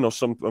Hampden or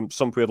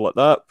somewhere like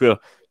that, where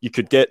you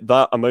could get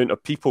that amount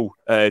of people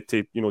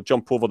to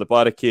jump over the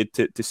barricade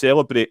to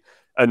celebrate,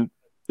 and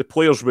the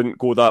players wouldn't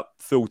go that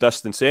full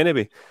distance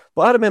anyway.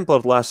 But I remember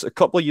a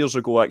couple of years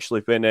ago,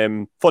 actually,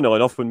 when, funnily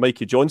enough, when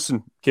Mikey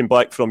Johnson came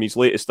back from his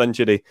latest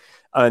injury,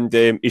 and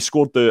he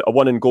scored a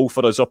winning goal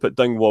for us up at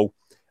Dingwall,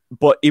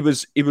 but he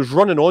was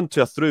running on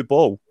to a through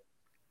ball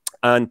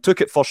and took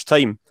it first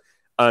time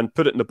and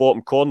put it in the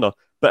bottom corner,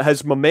 but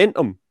his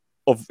momentum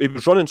he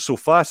was running so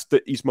fast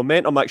that his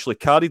momentum actually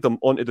carried him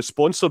onto the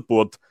sponsor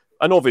board,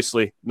 and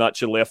obviously,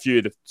 naturally, a few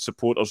of the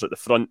supporters at the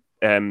front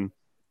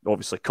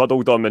obviously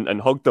cuddled him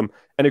and hugged him,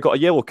 and he got a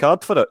yellow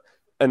card for it.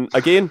 And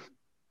again,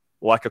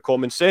 lack of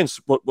common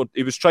sense. What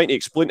he was trying to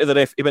explain to the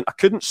ref, he went, I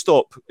couldn't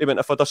stop. He went,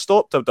 if I'd have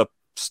stopped, I'd have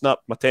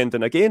snapped my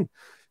tendon again.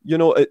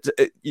 Your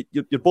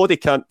body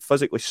can't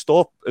physically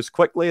stop as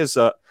quickly as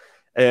that.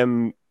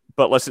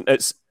 But listen,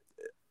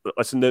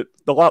 the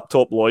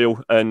laptop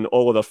loyal and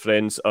all of their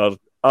friends are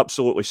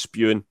absolutely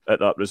spewing at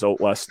that result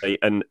last night,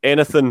 and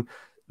anything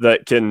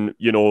that can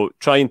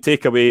try and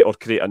take away or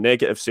create a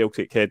negative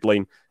Celtic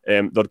headline,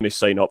 they're going to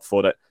sign up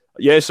for it.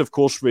 Yes, of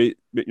course, we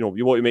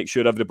want to make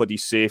sure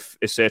everybody's safe,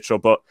 etc.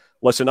 But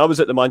listen, I was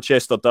at the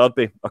Manchester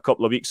Derby a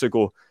couple of weeks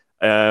ago.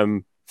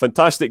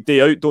 fantastic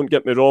day out. Don't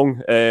get me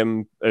wrong.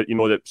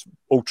 That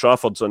Old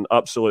Trafford's an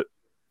absolute.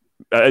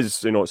 It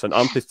is, it's an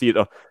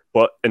amphitheatre.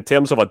 But in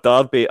terms of a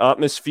derby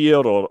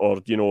atmosphere or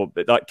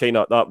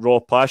that raw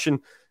passion,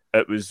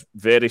 it was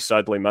very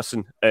sadly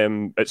missing.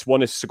 It's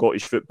one of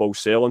Scottish football's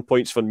selling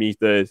points for me.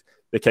 The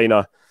kind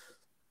of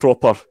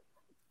proper,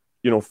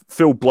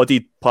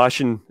 full-blooded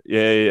passion.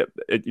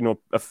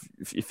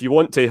 If you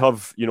want to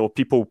have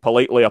people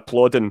politely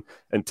applauding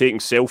and taking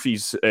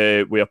selfies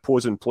with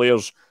opposing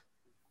players,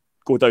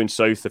 go down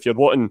south. If you're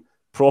wanting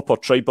proper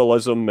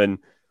tribalism and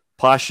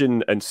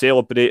passion and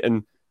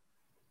celebrating,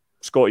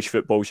 Scottish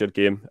football's your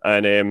game.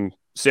 And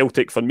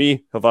Celtic, for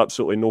me, have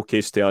absolutely no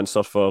case to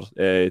answer for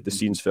the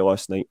scenes for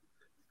last night.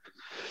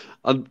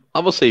 And I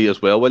will say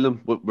as well,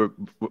 William, we're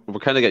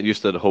kind of getting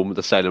used to it at home with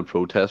the silent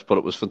protest, but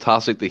it was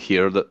fantastic to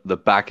hear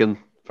the backing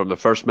from the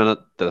first minute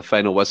to the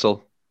final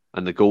whistle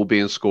and the goal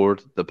being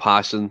scored, the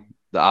passion,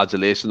 the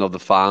adulation of the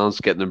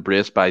fans, getting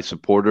embraced by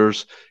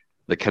supporters,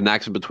 the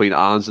connection between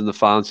Ange and the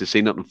fans. You've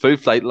seen it in full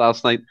flight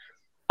last night.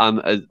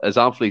 And as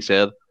Anthony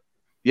said,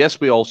 yes,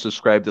 we all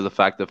subscribe to the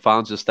fact that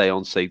fans just stay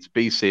on seats,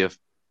 be safe,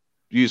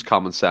 use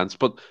common sense.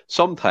 But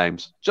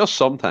sometimes, just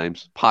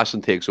sometimes,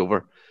 passion takes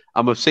over.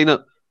 And we've seen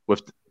it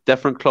with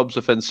different clubs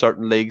within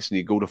certain leagues. And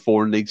you go to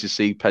foreign leagues, you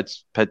see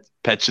pitch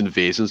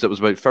invasions. It was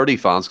about 30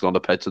 fans going on the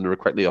pitch and they were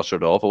quickly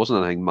ushered off. It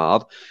wasn't anything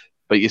mad.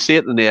 But you see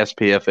it in the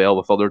SPFL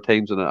with other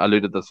teams. And I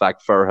alluded to the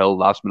fact Firhill,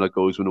 last minute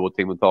goals, we know what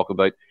team we're talking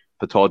about.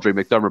 Pataudry,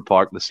 McDermott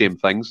Park, the same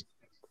things.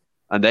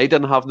 And they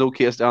didn't have no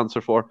case to answer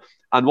for.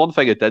 And one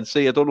thing I did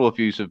see, I don't know if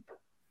you've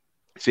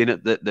seen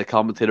it, the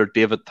commentator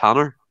David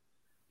Tanner.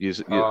 You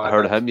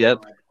heard of him yet?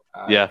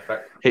 Yeah.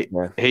 He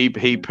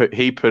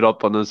put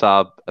up on his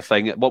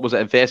thing. What was it?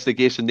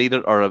 Investigation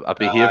needed or a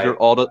behaviour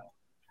audit?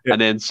 Yeah.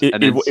 And then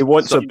he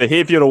wants a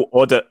behavioural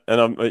audit,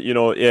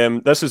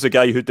 and this is a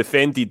guy who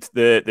defended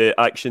the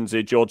actions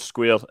of George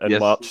Square in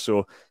March.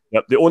 So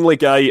the only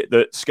guy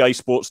that Sky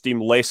Sports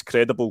deemed less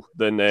credible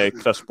than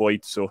Chris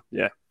Boyd. So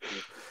yeah.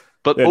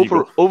 But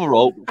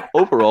overall,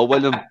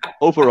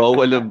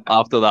 William,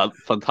 after that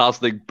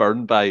fantastic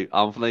burn by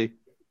Anthony,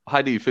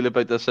 how do you feel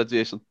about this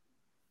situation?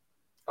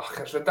 Oh,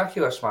 it's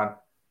ridiculous, man.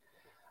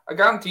 I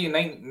guarantee you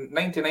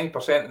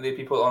 99% of the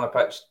people on the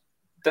pitch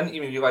didn't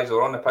even realise they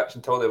were on the pitch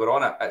until they were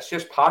on it. It's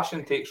just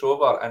passion takes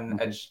over,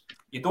 and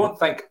you don't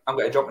think, I'm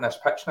going to jump on this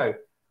pitch now.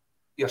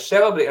 You're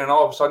celebrating and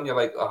all of a sudden you're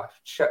like, oh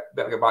shit,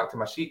 better get back to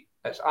my seat.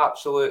 It's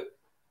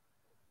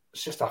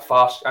just a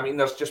farce. I mean,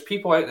 there's just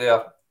people out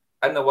there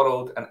in the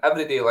world and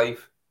everyday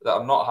life that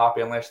are not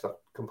happy unless they're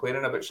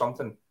complaining about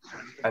something,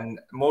 and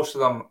most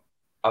of them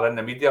are in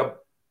the media,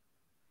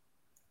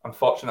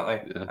 unfortunately,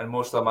 and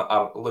most of them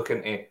are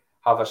looking to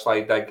have a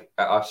sly dig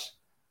at us.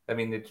 I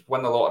mean, they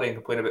win the lottery and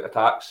complain about the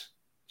tax.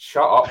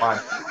 Shut up, man.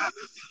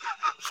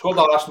 Scored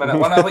the last minute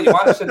winner. What you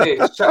want us to do?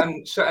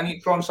 Sit and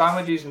eat prawn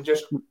sandwiches and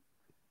just,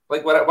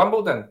 like we're at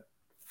Wimbledon.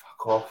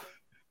 Fuck off.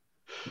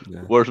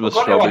 Yeah. Where's my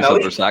strawberries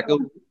and Prosecco?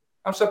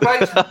 I'm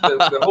surprised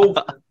the whole...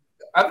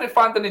 Every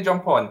fan didn't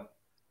jump on.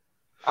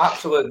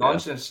 Absolute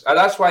nonsense. And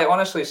that's why,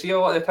 honestly, see, a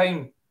lot of the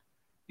time,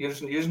 you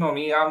know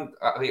me,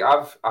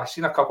 I've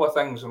seen a couple of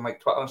things on like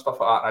Twitter and stuff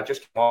like that, and I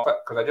just come off it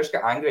because I just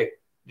get angry,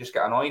 just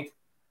get annoyed,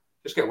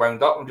 just get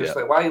wound up. I'm just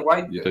like, why?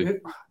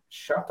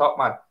 Shut up,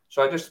 man.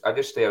 So I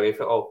just stay away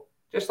from it all.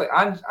 Just like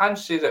Ange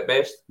says it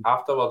best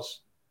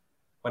afterwards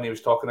when he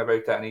was talking about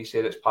it, and he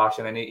said it's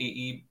passion, and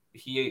he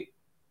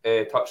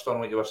touched on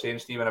what you were saying,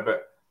 Stephen, about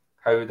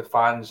how the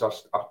fans are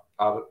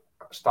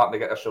starting to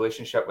get this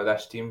relationship with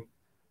this team,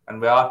 and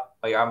we are.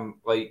 Like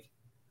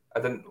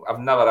I've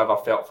never ever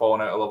felt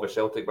falling out of love with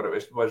Celtic, but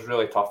it was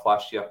really tough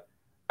last year,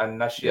 and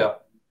this year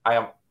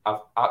I've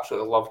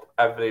absolutely loved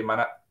every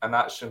minute, and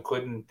that's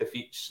including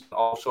defeats and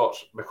all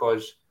sorts,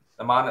 because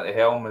the man at the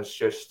helm has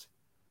just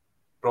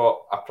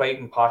brought a pride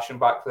and passion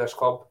back to this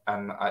club,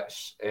 and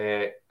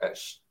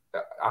it's.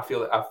 I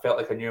felt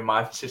like a new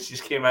man since he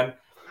came in,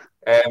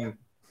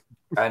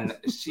 and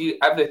see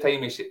every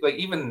time he said, like,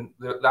 even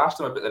they asked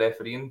him about the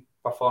refereeing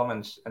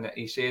performance, and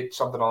he said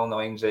something along the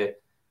lines of,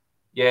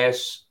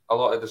 yes, a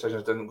lot of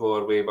decisions didn't go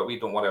our way, but we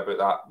don't worry about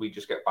that. We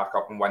just get back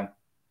up and win.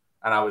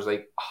 And I was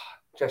like,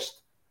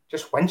 just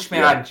winch me,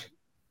 Ange.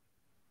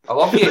 I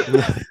love you.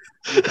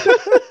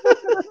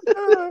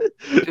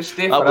 Just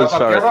stay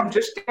forever.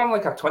 Just give him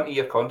like a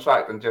 20-year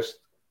contract, and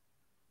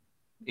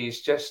he's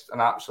just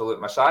an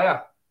absolute messiah.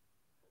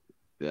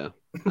 Yeah,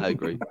 I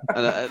agree.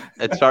 And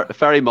it's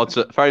very much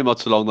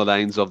along the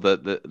lines of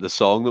the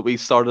song that we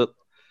started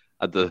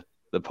at the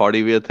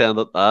party we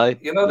attended.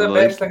 The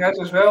best thing is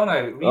as well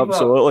now.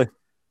 Absolutely.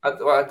 I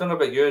don't know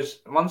about you.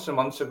 Months and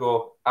months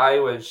ago, I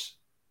was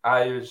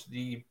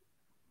the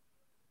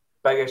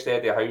biggest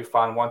Eddie Howe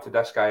fan. Wanted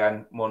this guy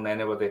in more than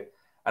anybody,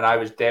 and I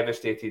was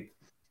devastated.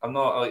 I'm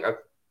not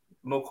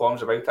no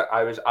qualms about it.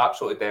 I was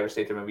absolutely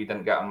devastated when we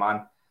didn't get a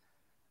man.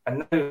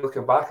 And now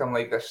looking back, I'm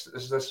like, this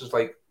is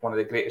like one of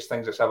the greatest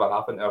things that's ever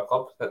happened to our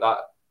club.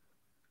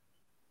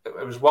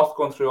 It was worth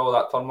going through all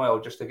that turmoil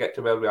just to get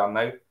to where we are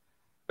now.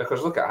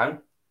 Because look at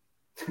him.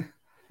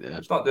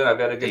 He's not doing a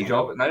very good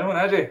job at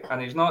now, is he?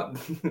 And he's not.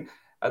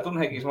 I don't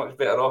think he's much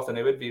better off than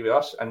he would be with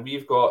us. And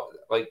we've got,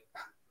 like,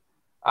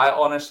 I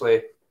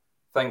honestly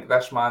think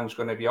this man's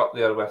going to be up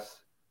there with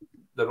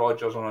the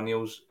Rodgers and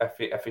O'Neills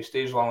if he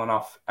stays long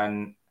enough.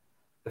 And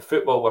the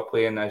football we're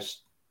playing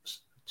is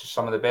just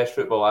some of the best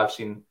football I've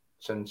seen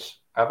since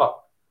ever.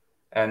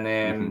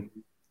 And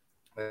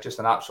it's just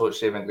an absolute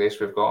saving grace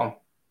we've got him.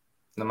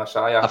 The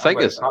Messiah. I think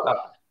the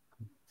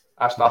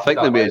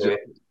major.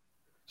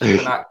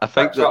 I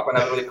think that when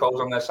everybody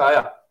calls him the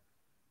Messiah.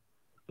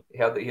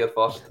 You heard it here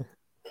first.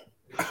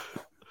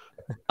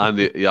 And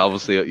you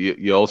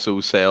obviously you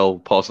also sell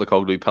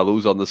Postecoglou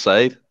pillows on the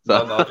side.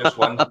 No, just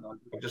one.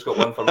 I've just got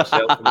one for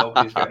myself, and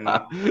nobody's getting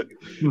that.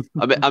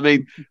 I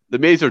mean, the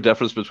major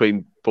difference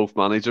between both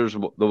managers,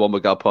 the one we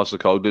got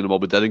Postecoglou and the one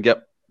we didn't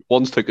get,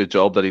 one's took a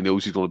job that he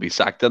knows he's going to be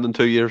sacked in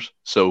 2 years.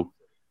 So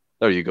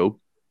there you go.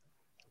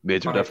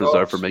 Major Money difference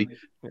talks. there for me.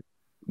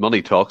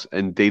 Money talks,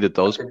 indeed it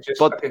does.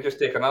 I could just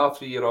take another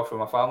 3 year off with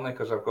my family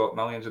because I've got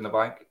millions in the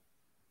bank.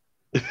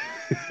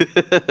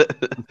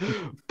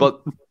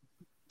 But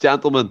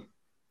gentlemen,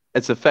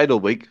 it's a final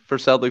week for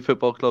Celtic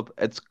Football Club.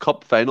 It's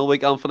Cup final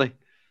week, Anthony.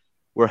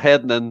 We're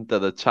heading into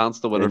the chance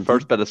to win our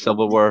first bit of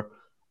silverware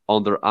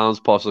under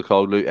Ange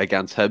Postecoglou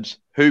against Hibs,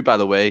 who, by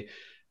the way,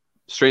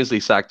 strangely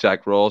sacked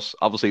Jack Ross,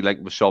 obviously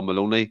linked with Sean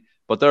Maloney,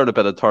 but they're in a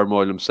bit of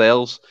turmoil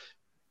themselves.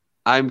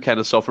 I'm kind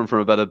of suffering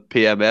from a bit of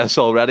PMS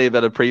already, a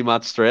bit of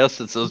pre-match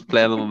stress. It's just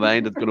playing on my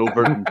mind. It's going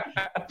over and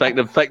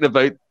thinking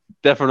about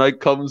different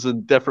outcomes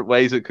and different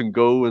ways it can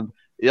go. And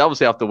you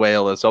obviously have to weigh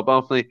all this up,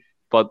 Anthony.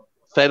 But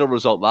final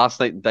result last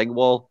night in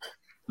Dingwall,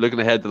 looking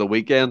ahead to the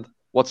weekend,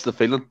 what's the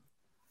feeling?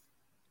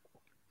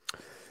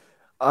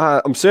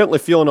 I'm certainly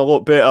feeling a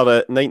lot better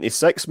at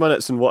 96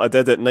 minutes than what I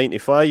did at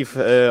 95,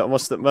 I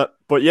must admit.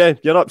 But yeah,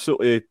 you're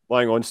absolutely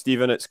bang on,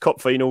 Stephen. It's cup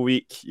final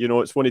week. You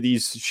know, it's one of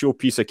these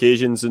showpiece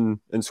occasions in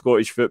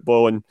Scottish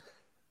football, and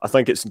I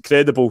think it's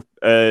incredible,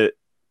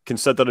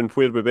 considering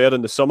where we were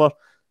in the summer,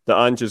 that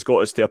Ange has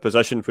got us to a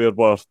position where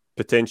we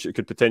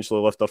could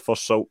potentially lift our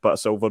first bit of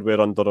silverware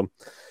under him.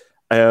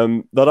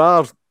 There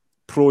are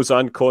pros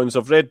and cons.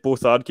 I've read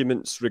both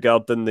arguments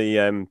regarding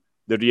the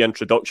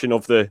reintroduction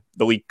of the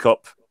League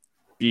Cup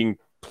being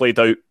played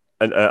out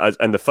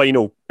and the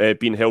final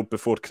being held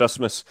before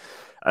Christmas.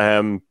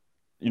 You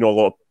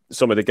know,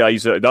 some of the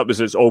guys, that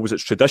was always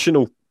its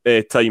traditional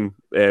time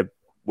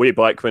way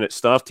back when it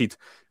started,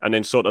 and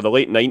then sort of the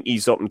late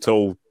 90s up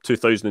until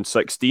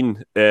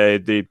 2016,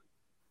 they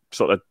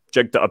sort of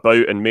jigged it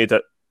about and made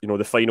it, you know,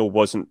 the final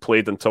wasn't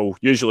played until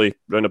usually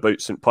round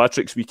about St.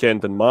 Patrick's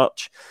weekend in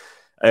March.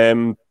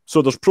 So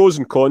there's pros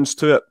and cons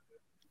to it,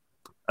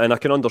 and I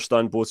can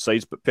understand both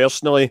sides, but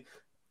personally,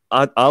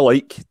 I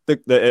like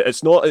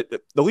it's not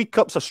the League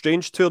Cup's a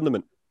strange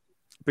tournament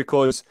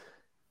because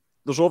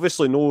there's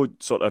obviously no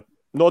sort of,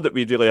 not that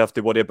we really have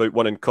to worry about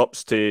winning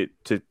cups to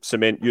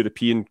cement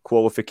European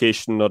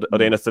qualification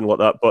or anything like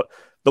that, but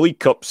the League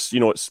Cup's, you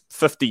know, it's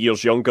 50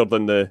 years younger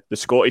than the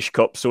Scottish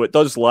Cup, so it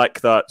does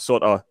lack that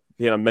sort of,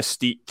 you know,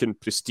 mystique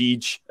and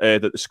prestige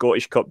that the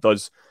Scottish Cup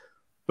does.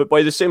 But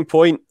by the same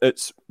point,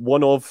 it's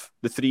one of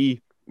the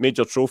three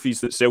major trophies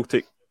that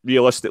Celtic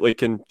realistically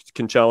can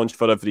challenge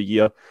for every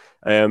year.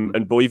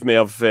 And believe me,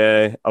 I've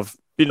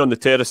been on the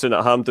terracing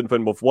at Hampden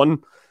when we've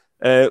won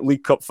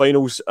League Cup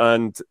finals,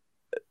 and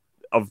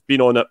I've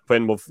been on it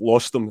when we've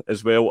lost them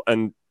as well.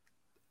 And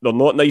they're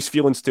not nice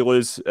feelings to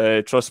lose,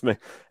 trust me.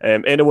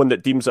 Anyone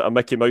that deems it a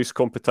Mickey Mouse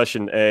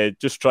competition,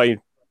 just try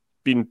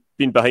being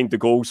behind the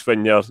goals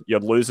when you're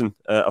losing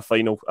a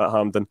final at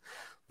Hampden,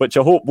 which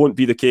I hope won't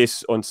be the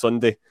case on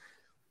Sunday.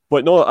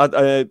 But no, what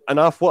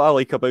I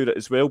like about it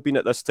as well, being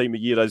at this time of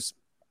year, is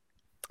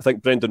I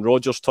think Brendan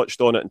Rodgers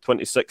touched on it in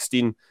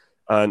 2016,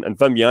 and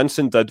Wim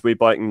Jansen did way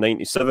back in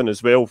 97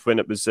 as well, when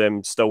it was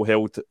still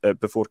held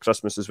before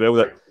Christmas as well,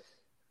 that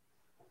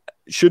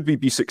should we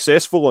be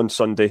successful on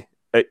Sunday,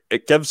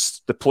 it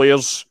gives the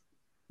players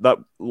that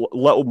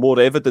little more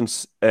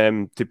evidence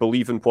to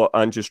believe in what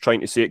Andrew's trying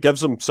to say. It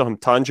gives them something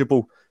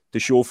tangible to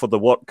show for the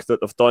work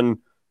that they've done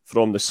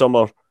from the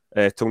summer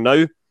till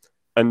now,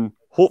 and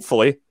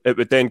hopefully it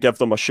would then give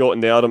them a shot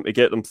in the arm to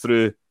get them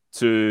through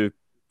to,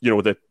 you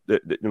know, the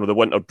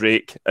winter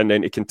break, and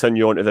then to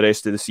continue on to the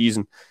rest of the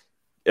season.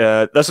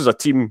 This is a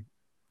team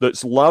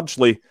that's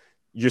largely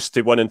used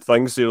to winning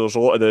things. There's a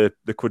lot of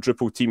the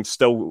quadruple teams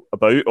still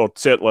about, or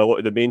certainly a lot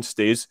of the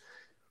mainstays.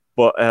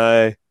 But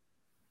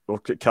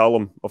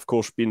Callum, of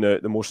course, being the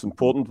most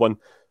important one.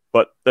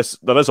 But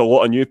there is a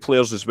lot of new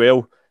players as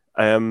well.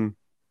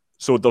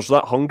 So there's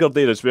that hunger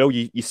there as well.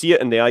 You see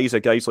it in the eyes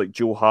of guys like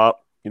Joe Hart,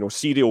 you know,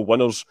 serial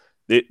winners.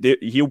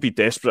 He'll be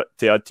desperate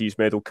to add to his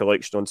medal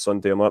collection on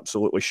Sunday, I'm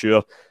absolutely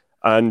sure.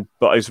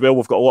 But as well,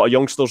 we've got a lot of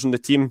youngsters in the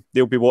team.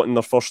 They'll be wanting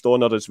their first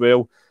honour as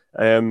well.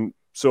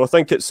 So I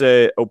think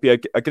it'll be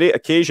a great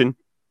occasion.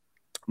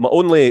 My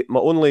only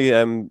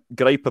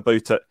gripe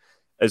about it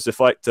is the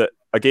fact that,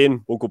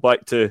 again, we'll go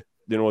back to,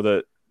 you know,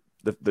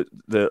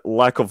 the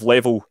lack of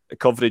level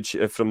coverage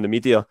from the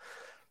media.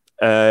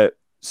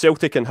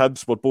 Celtic and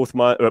Hibs were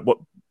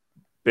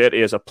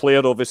Bertie as a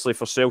player, obviously,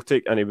 for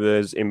Celtic, and he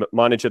was a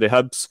manager of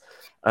Hibs.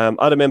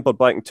 I remember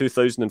back in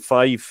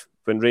 2005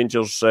 when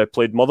Rangers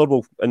played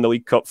Motherwell in the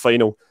League Cup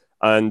final,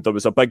 and there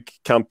was a big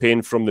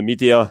campaign from the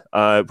media,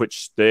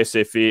 which the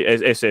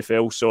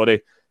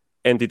SFL,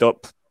 ended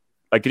up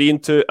agreeing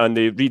to, and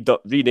they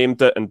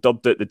renamed it and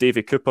dubbed it the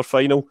Davy Cooper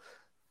final.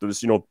 There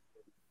was,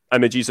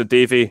 images of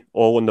Davy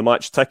all on the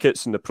match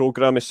tickets and the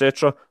programme,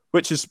 etc.,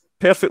 which is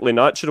perfectly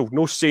natural.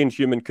 No sane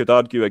human could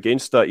argue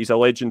against that. He's a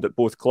legend at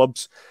both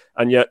clubs,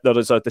 and yet there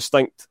is a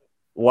distinct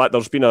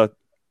there's been a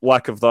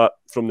lack of that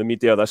from the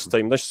media this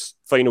time. This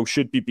final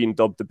should be being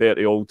dubbed the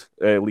Bertie Auld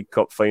League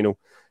Cup final,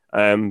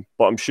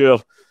 but I'm sure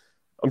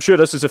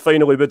this is the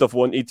final we would have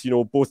wanted.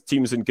 Both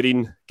teams in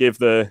green gave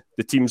the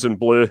teams in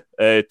blue 2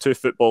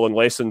 footballing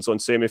lessons on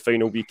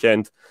semi-final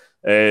weekend.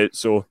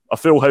 So a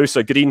full house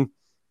of green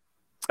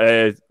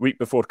week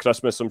before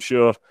Christmas, I'm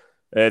sure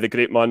the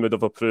great man would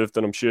have approved,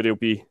 and I'm sure he'll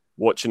be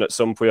watching it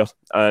somewhere.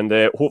 And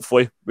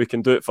hopefully we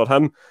can do it for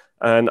him,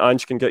 and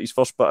Ange can get his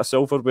first bit of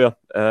silverware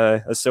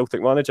as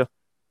Celtic manager.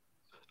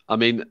 I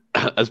mean,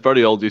 as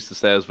Bertie Auld used to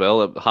say as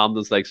well,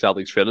 Hampden's like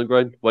Celtic's training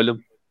ground,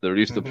 William. They're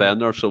used to playing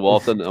there so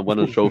often and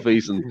winning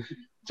trophies, and do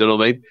you know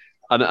what I mean?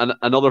 And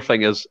another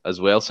thing is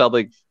as well,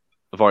 Celtic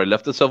have already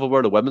lifted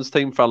silverware. The women's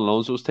team, Fran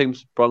Alonso's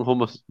teams, brought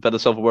home a bit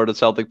of silverware at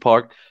Celtic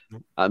Park,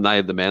 and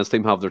now the men's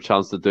team have their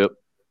chance to do it.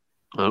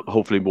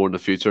 Hopefully more in the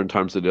future in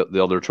terms of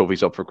the other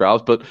trophies up for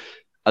grabs. But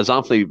as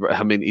Anthony,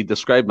 he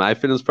described my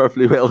feelings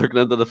perfectly well looking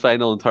into the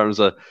final in terms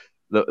of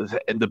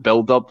the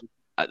build-up.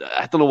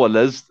 I don't know what it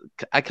is.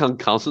 I can't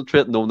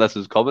concentrate knowing this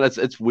is coming.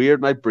 It's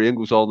weird. My brain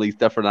goes on these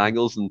different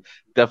angles and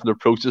different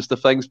approaches to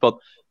things. But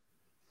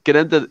get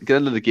into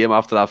the game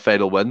after that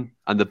final win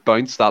and the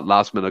bounce that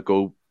last minute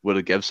goal would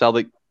have given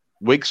Celtic,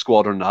 weak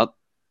squad or not,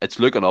 it's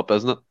looking up,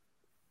 isn't it?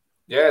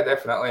 Yeah,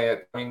 definitely. I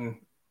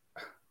mean,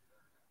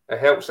 it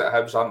helps that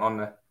Hibs aren't on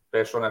the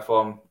best run of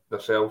form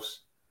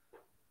themselves.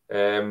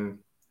 It'll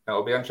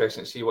be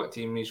interesting to see what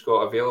team he's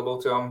got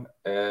available to him.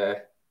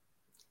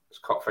 It's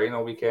cup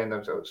final weekend.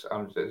 I'm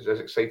as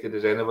excited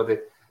as anybody.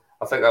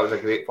 I think that was a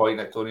great point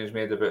that Tony's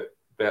made about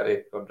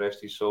Bertie God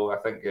rest his soul. I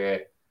think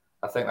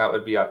that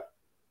would be a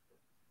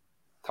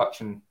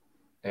touching.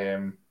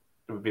 It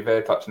would be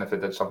very touching if they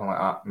did something like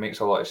that. It makes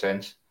a lot of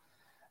sense.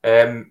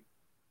 Yeah,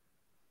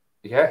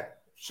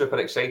 super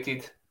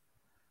excited.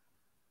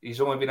 He's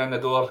only been in the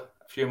door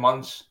a few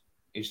months.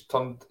 He's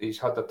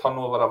had the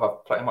turnover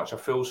of pretty much a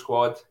full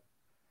squad.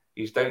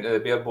 He's down to the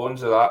bare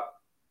bones of that,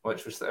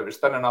 which was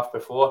thin enough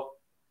before,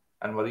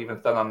 and we're even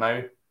thinner now.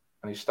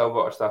 And he's still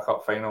got a Star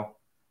Cup final,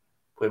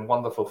 playing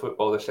wonderful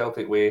football the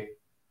Celtic way.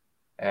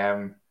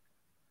 I'll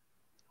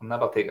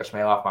never take a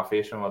smile off my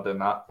face when we're doing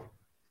that.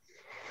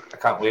 I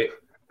can't wait.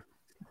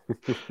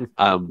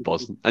 I'm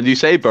buzzing. And you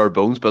say bare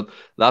bones, but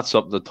that's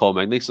something that Tom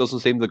English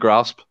doesn't seem to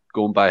grasp,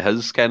 going by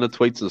his kind of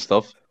tweets and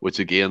stuff, which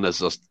again is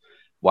just,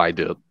 why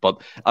do it?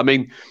 But I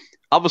mean,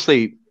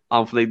 obviously,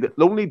 Anthony, the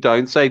only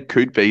downside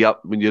could be,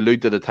 when you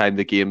allude to the time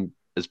the game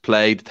is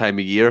played, the time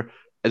of year,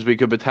 is we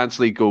could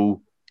potentially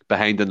go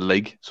behind in the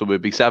league. So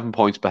we'd be 7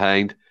 points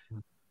behind.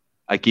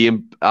 A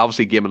game,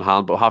 obviously game in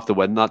hand, but we'll have to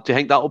win that. Do you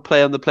think that will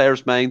play on the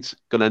players' minds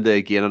going into,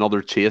 again,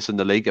 another chase in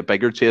the league, a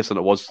bigger chase than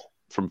it was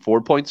from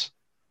 4 points?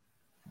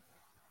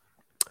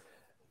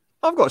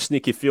 I've got a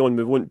sneaky feeling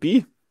we won't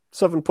be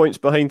 7 points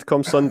behind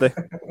come Sunday.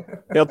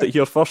 Heard it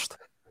here first.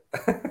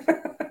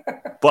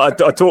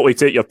 But I totally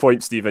take your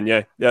point, Stephen.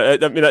 Yeah. I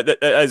mean, it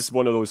is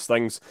one of those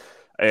things.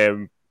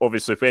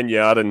 Obviously, when you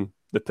are in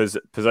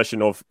the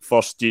position of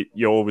first,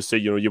 you always say,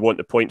 you want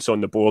the points on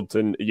the board,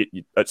 and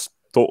it's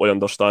totally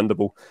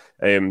understandable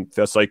from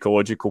a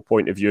psychological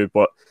point of view.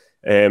 But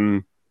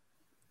I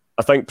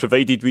think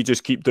provided we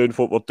just keep doing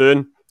what we're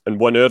doing and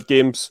win our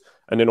games,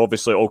 and then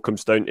obviously it all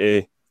comes down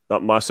to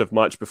that massive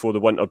match before the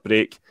winter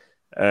break.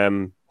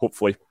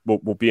 Hopefully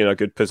we'll be in a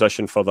good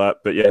position for that.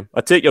 But yeah,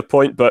 I take your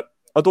point, but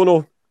I don't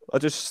know. I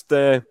don't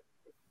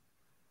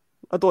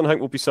think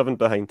we'll be 7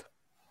 behind.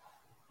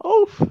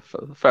 Oh,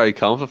 very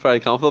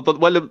confident. But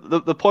well,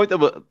 the point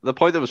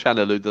that was trying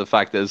to allude to the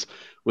fact is,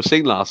 we've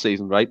seen last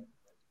season, right?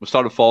 We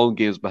started falling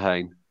games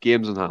behind,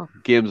 games in hand.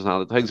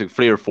 Things like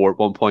 3 or 4 at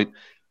one point,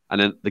 and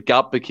then the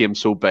gap became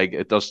so big.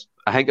 I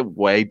think it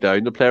weighed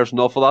down the players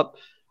enough for that.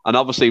 And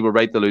obviously, we're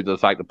right to allude to the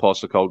fact that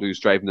Postecoglou is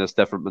driving this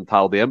different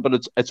mentality in,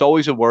 but it's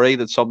always a worry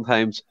that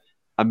sometimes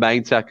a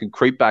mindset can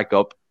creep back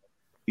up.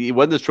 You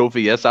win this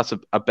trophy, yes, that's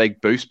a big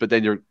boost, but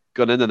then you're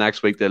going in the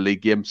next week, the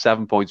league game,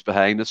 7 points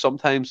behind, and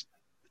sometimes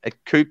it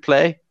could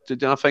play. Do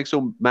you not think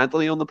so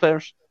mentally on the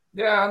players?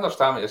 Yeah, I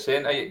understand what you're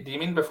saying. Do you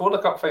mean before the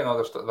cup final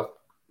they're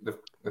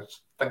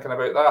thinking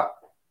about that?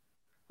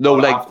 No,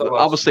 like afterwards?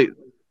 Obviously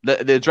the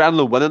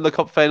adrenaline winning the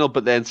cup final,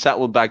 but then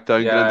settling back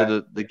down, getting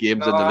into the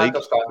games in the league. I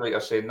understand what you're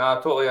saying. No,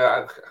 totally.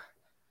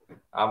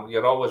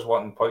 You're always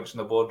wanting points on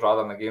the board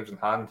rather than the games in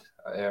hand.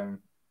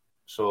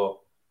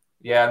 So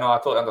yeah, no, I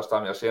totally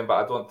understand what you're saying,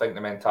 but I don't think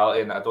the mentality,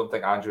 and I don't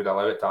think Andrew would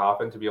allow it to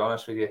happen, to be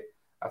honest with you.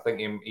 I think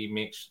he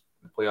makes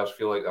the players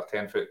feel like they're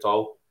 10 foot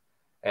tall.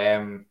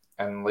 And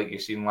like you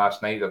seen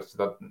last night,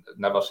 they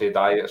never say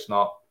die. It's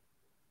not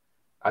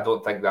I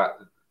don't think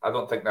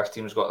this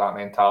team's got that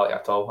mentality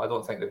at all. I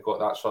don't think they've got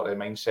that sort of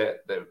mindset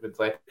that would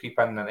let creep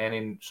in and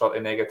any sort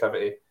of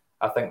negativity.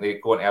 I think they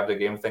go into every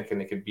game thinking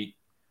they can beat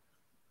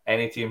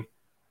any team.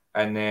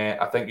 And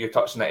I think you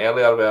touched on it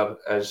earlier, where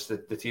as the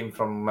team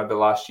from maybe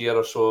last year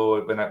or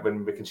so,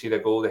 when we can see the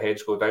goal, the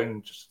heads go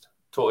down. Just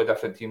totally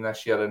different team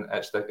this year, and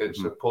it's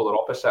the polar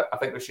opposite. I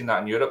think we've seen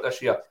that in Europe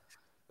this year.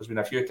 There's been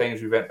a few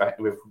times we've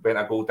went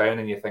a goal down,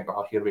 and you think,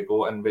 oh, here we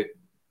go, and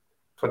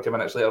 20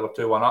 minutes later we're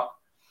 2-1 up.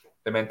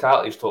 The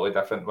mentality is totally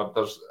different. But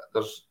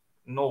there's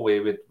no way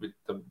there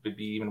would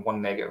be even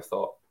one negative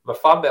thought. We're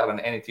far better than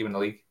any team in the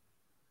league.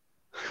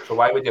 So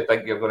why would you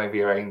think you're going to be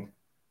behind?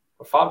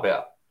 We're far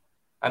better.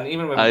 And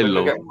even when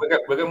we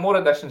get more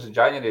additions in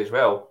January as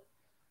well.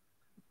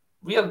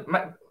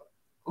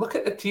 Look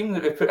at the team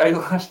that we put out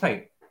last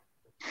night,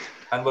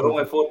 and we're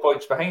only 4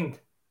 points behind.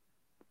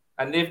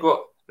 And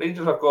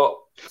Rangers have got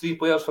 3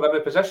 players for every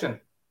position,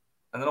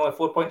 and they're only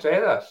 4 points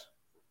ahead of us.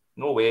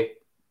 No way.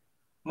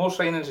 More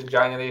signings in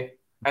January,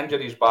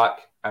 injuries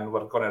back, and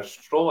we're going to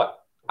stroll it.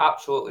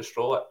 Absolutely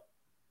stroll it.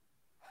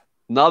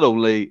 Not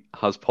only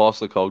has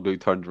Postecoglou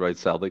turned around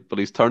Celtic, but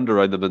he's turned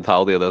around the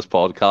mentality of this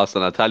podcast,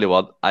 and I tell you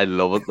what, I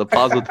love it. The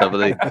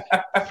positivity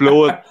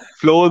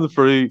flowing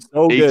through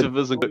each of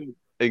us,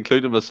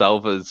 including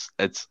myself,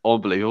 it's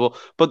unbelievable.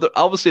 But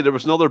obviously there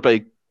was another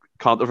big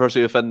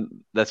controversy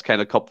within this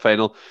kind of cup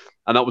final,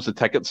 and that was the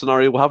ticket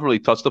scenario. We haven't really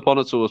touched upon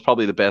it, so it was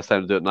probably the best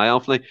time to do it now,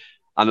 Anthony.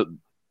 And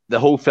the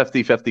whole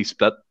 50-50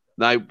 split.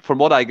 Now, from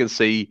what I can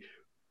see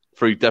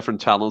through different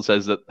channels,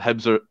 is that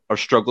Hibs are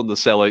struggling to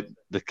sell out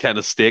the kind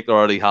of stake they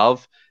already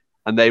have,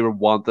 and they were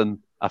wanting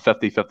a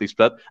 50-50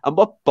 split. And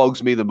what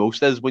bugs me the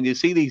most is when you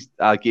see these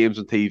games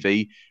on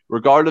TV,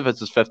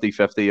 regardless if it's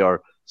 50-50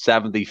 or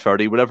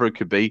 70-30, whatever it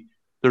could be,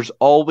 there's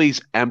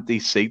always empty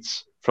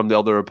seats from the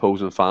other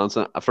opposing fans.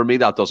 And for me,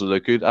 that doesn't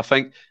look good. I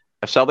think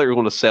if Celtic are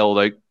going to sell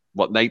it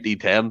out,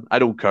 90-10, I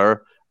don't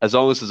care. As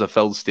long as it's a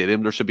filled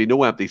stadium, there should be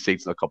no empty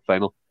seats in the cup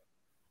final.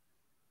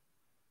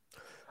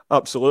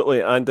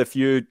 Absolutely, and if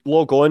you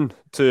log on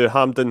to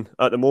Hampden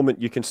at the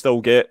moment, you can still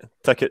get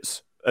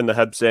tickets in the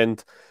Hibs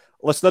end.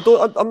 Listen,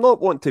 I'm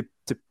not wanting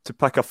to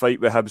pick a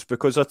fight with Hibs,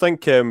 because I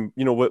think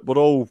we're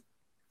all,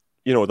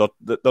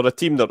 they're a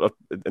team that are,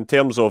 in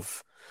terms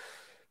of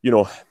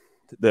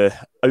the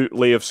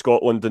outlay of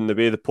Scotland and the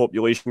way the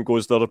population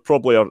goes, they're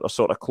probably our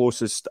sort of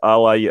closest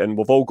ally, and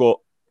we've all got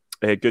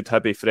good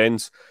Hibby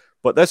friends.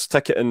 But this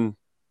ticketing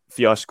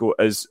fiasco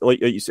is, like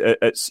you said,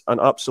 it's an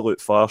absolute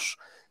farce.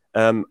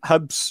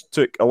 Hibs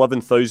took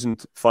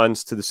 11,000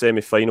 fans to the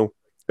semi-final,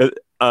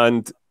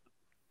 and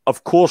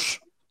of course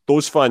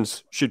those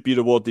fans should be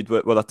rewarded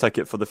with a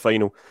ticket for the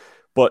final,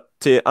 but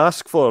to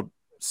ask for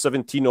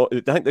 17, I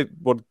think they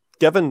were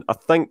given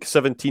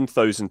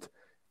 17,000,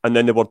 and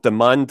then they were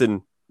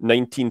demanding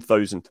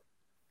 19,000.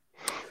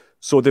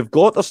 So they've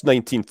got us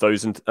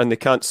 19,000 and they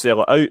can't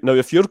sell it out. Now,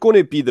 if you're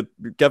going to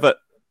give it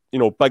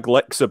big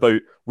licks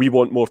about we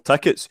want more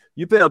tickets,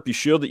 you better be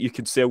sure that you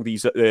can sell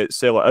it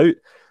out.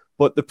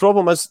 But the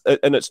problem is,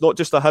 and it's not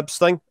just a Hibs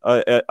thing,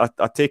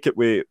 I take it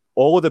with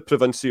all of the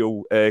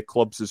provincial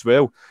clubs as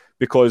well,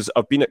 because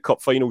I've been at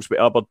cup finals with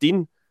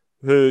Aberdeen,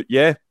 who,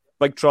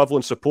 big travel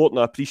and support, and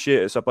I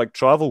appreciate it's a big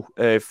travel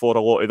for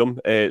a lot of them.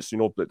 It's,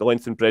 the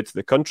length and breadth of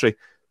the country.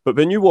 But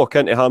when you walk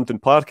into Hampden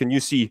Park and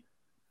you see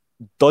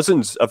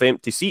dozens of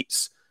empty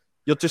seats,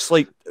 you're just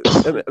like,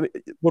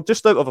 we're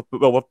just out of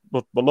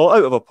we're not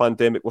out of a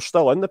pandemic, we're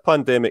still in the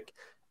pandemic.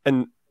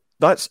 And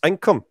that's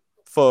income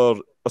for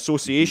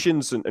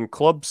associations and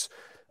clubs,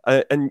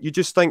 and you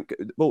just think,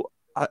 well,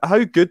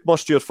 how good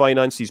must your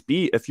finances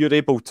be if you're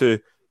able to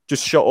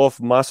just shut off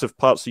massive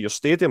parts of your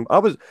stadium?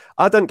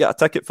 I didn't get a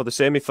ticket for the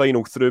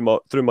semi-final through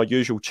my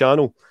usual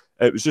channel.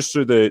 It was just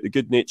through the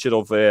good nature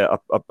of a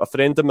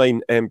friend of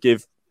mine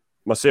gave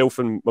myself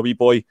and my wee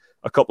boy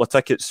a couple of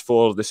tickets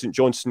for the St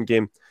Johnstone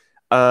game,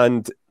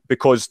 and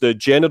because the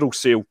general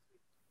sale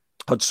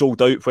had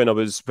sold out when I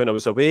was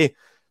away,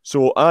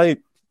 so I,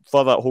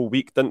 for that whole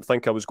week, didn't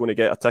think I was going to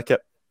get a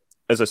ticket.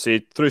 As I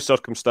said, through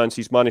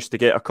circumstances, managed to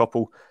get a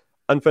couple.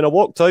 And when I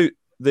walked out,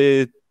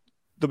 there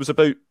was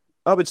about,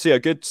 I would say, a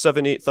good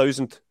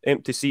 7,000-8,000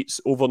 empty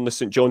seats over on the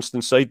St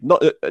Johnstone side.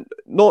 Not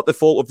the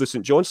fault of the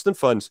St Johnstone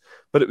fans,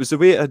 but it was the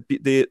way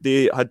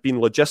they had been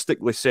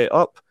logistically set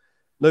up.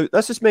 Now,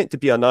 this is meant to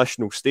be a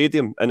national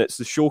stadium, and it's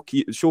the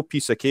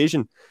showpiece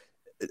occasion.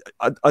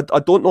 I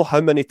don't know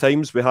how many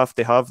times we have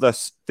to have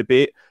this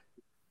debate.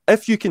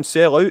 If you can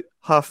sell out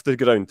half the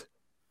ground,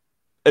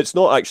 it's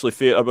not actually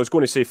fair. I was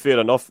going to say fair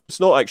enough.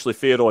 It's not actually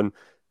fair on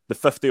the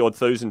 50-odd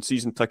thousand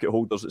season ticket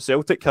holders that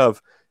Celtic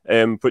have,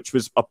 which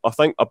was, I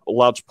think, a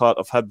large part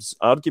of Hibs'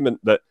 argument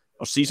that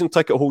our season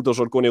ticket holders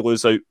are going to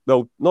lose out.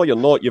 Well, no, you're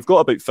not. You've got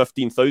about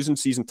 15,000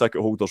 season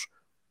ticket holders.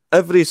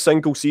 Every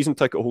single season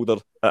ticket holder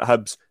at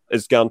Hibs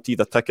is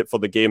guaranteed a ticket for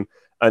the game,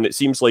 and it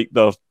seems like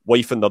their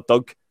wife and their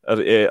dog are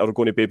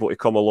going to be able to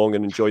come along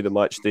and enjoy the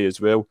match day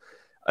as well.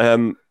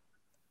 And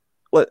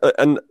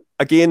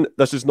again,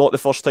 this is not the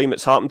first time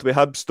it's happened with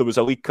Hibs. There was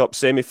a League Cup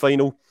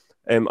semi-final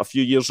a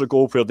few years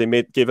ago where they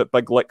gave it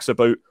big licks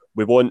about,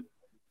 we want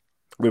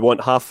we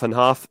want half and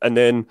half, and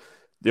then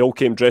they all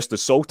came dressed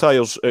as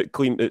saltires.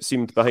 It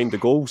seemed behind the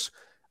goals.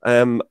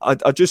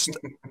 I just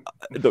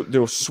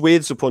there were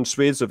swathes upon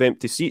swathes of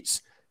empty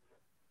seats.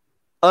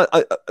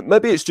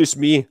 Maybe it's just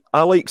me.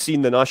 I like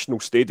seeing the National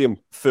Stadium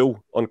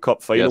full on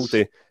Cup final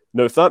day.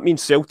 Now, if that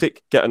means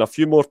Celtic getting a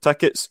few more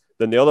tickets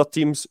than the other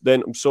teams,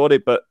 then I'm sorry,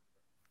 but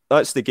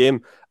that's the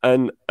game,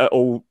 and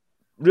it'll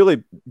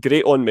really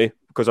grate on me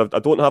because I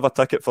don't have a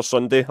ticket for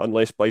Sunday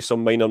unless by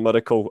some minor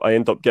miracle I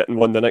end up getting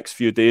one the next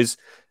few days.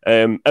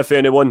 If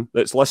anyone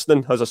that's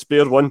listening has a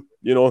spare one,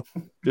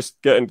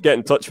 just get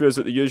in touch with us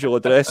at the usual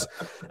address.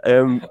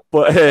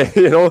 But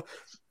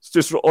it's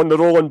just on the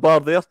rolling bar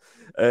there.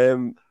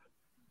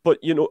 But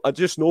I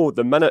just know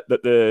the minute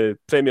that the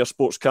Premier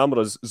Sports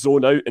cameras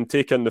zone out and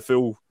take in the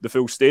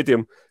full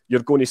stadium,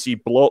 you're going to see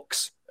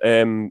blocks,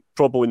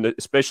 probably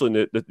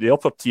especially in the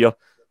upper tier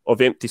of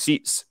empty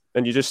seats.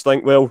 And you just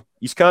think, well,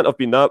 you can't have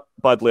been that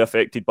badly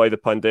affected by the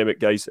pandemic,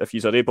 guys, if you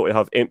are able to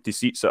have empty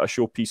seats at a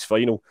showpiece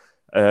final,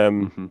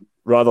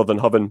 rather than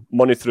having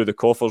money through the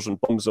coffers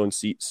and bums on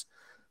seats.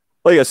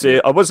 Like I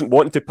say, I wasn't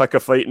wanting to pick a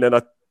fight, and then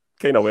I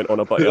kind of went on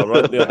a bit of a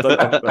rant there,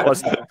 didn't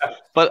I?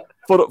 But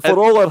for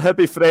all our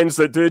Hibby friends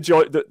that do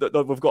join,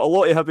 that we've got a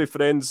lot of Hibby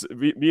friends,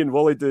 me and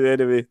Wally do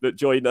anyway, that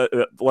join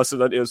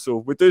listening to us, so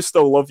we do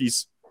still love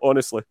yous.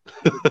 Honestly,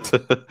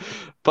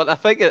 but I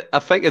think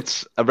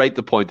it's right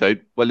to point out,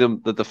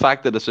 William, that the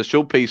fact that it's a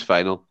showpiece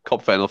final,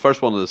 cup final,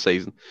 first one of the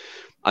season,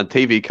 and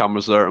TV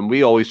cameras there, and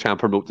we always try and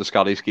promote the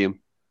Scottish game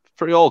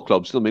for all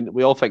clubs. I mean,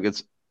 we all think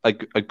it's a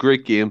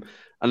great game,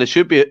 and it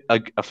should be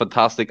a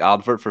fantastic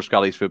advert for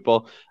Scottish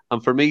football.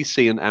 And for me,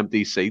 seeing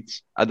empty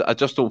seats, I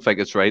just don't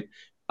think it's right.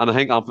 And I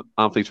think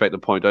Anthony's right to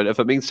point out, if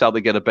it means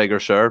Celtic get a bigger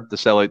share to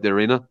sell out the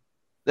arena,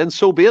 then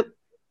so be it.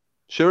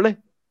 Surely.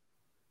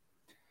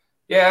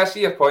 Yeah, I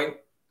see your point.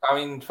 I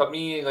mean, for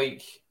me,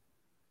 like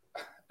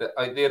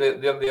they're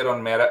there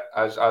on merit,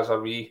 as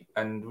are we,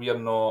 and we are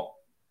not,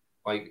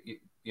 like,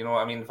 what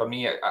I mean? For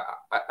me,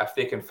 if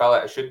they can fill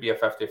it, it should be a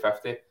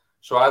 50-50.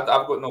 So I've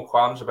got no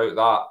qualms about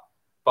that.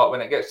 But when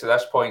it gets to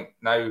this point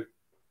now,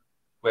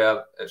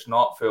 where it's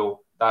not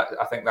full, that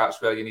I think that's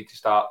where you need to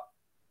start,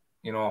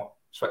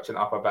 switching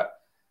up a bit.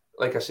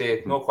 Like I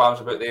say, no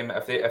qualms about them.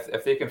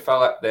 If they can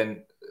fill it,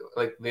 then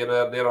like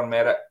they're on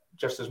merit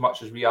just as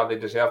much as we are. They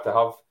deserve to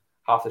have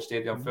half the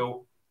stadium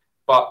full.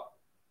 But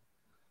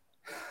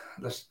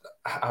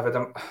I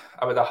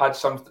would have had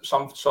some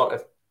sort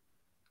of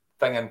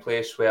thing in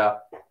place where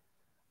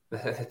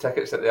the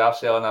tickets that they are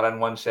selling are in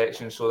one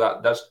section, so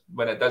that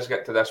when it does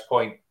get to this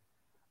point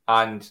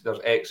and there's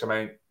X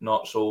amount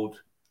not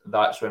sold,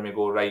 that's when we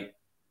go, right,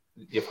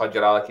 you've had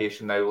your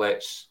allocation now,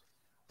 let's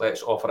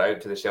offer it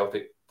out to the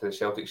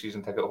Celtic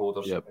season ticket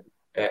holders. Yep.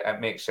 It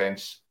makes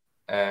sense.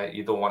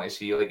 You don't want to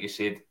see, like you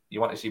said,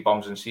 you want to see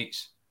bums and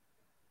seats.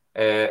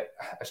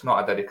 It's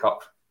not a Diddy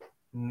Cup.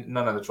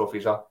 None of the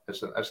trophies are.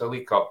 It's a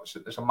League Cup.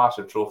 It's a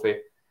massive trophy.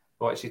 You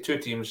want to see two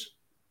teams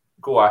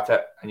go at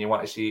it, and you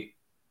want to see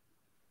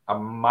a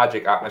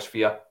magic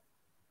atmosphere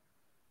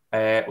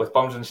with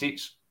bums and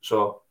seats.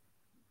 So,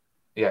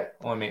 yeah,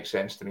 only makes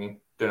sense to me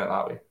doing it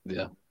that way.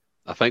 Yeah,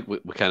 I think we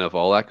kind of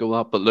all echo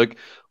that. But look,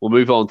 we'll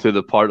move on to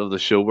the part of the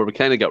show where we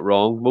kind of get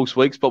wrong most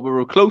weeks, but we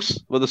were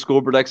close with the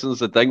score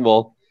predictions at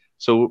Dingwall.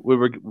 So we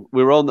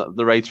were on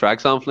the right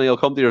tracks, Anthony. I'll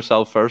come to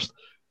yourself first.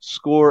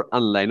 Score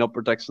and lineup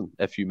prediction,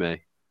 if you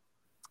may.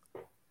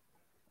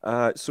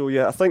 I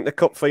think the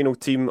cup final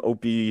team will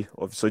be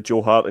obviously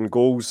Joe Hart in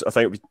goals. I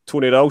think it'll be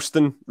Tony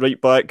Ralston right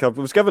back. I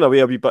was giving away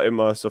a wee bit of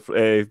my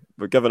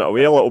giving it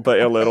away a little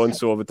bit earlier on,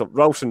 so I would have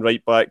Ralston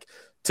right back,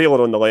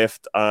 Taylor on the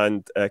left,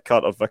 and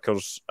Carter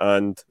Vickers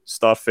and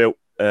Starfelt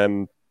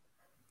in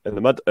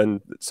the mid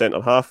and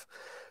centre half.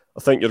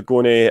 I think you're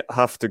going to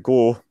have to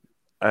go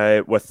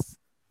with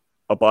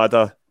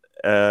Abada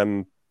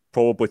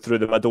probably through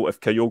the middle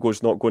if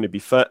Kyogo's not going to be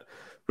fit,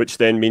 which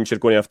then means you're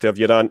going to have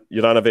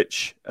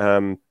Juranovic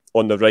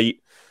on the right.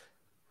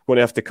 Going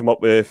to have to come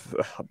up with,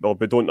 well,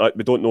 we don't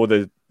know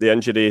the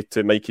injury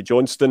to Mikey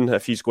Johnston,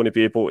 if he's going to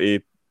be able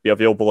to be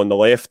available on the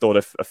left, or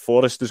if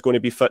Forrest is going to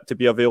be fit to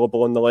be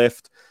available on the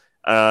left.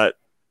 And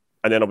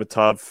then I would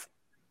have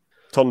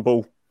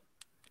Turnbull,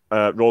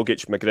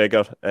 Rogic,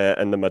 McGregor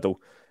in the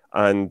middle.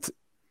 And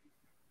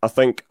I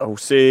think I'll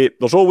say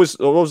there's always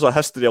a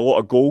history, a lot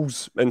of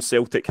goals in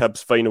Celtic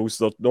Hibs finals.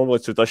 They're normally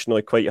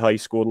traditionally quite high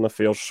scoring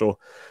affairs. So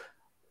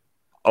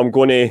I'm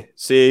going to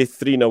say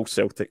 3-0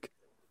 Celtic.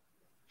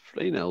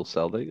 3-0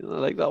 Celtic. I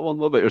like that one.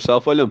 What about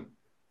yourself, William?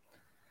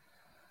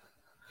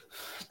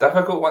 It's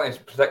difficult one to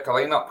predict a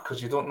lineup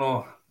because you don't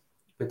know.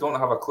 We don't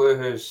have a clue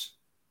who's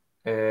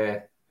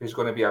going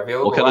to be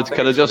available. Well,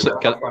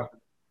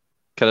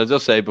 can I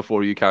just say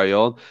before you carry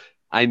on,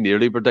 I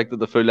nearly predicted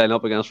the full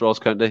lineup against Ross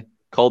County.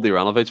 Called the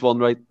Juranovic one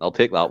right. I'll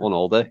take that one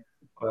all day.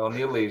 Well,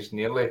 nearly is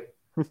nearly.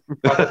 If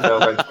I could tell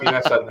when seen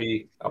this, I'd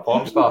be a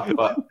porn star,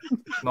 but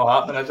it's not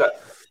happening, is it?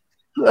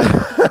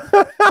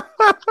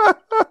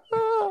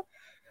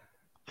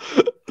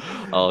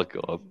 Oh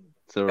God!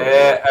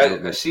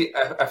 See,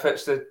 if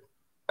it's the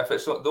if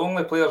it's the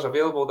only players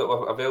available that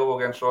were available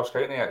against Ross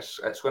County, it's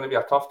going to be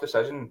a tough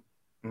decision.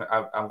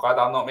 I'm glad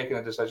I'm not making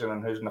a decision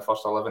on who's in the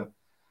first 11.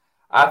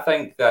 I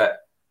think that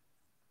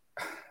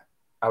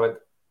I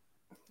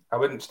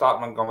wouldn't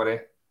start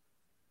Montgomery.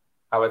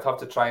 I would have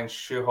to try and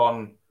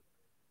shoehorn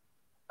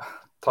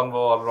Turnbull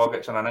or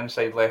Rogic in an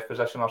inside left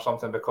position or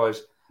something,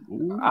 because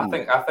I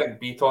think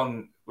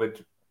Beaton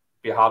would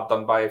be hard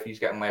done by if he's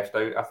getting left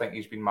out. I think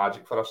he's been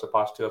magic for us the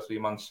past 2 or 3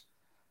 months.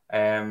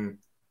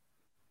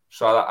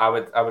 So I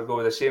would go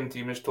with the same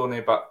team as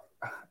Tony, but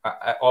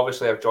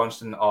obviously if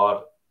Johnston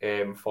or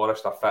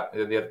Forrest are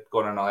fit, they're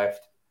going on the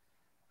left.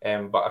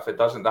 But if it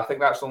doesn't, I think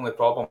that's the only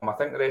problem. I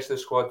think the rest of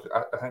the squad,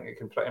 I think it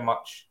can pretty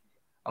much,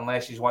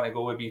 unless he's want to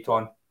go with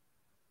Beaton,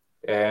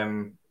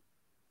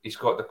 he's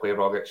got to play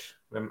Rogic.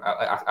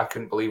 I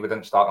couldn't believe we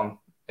didn't start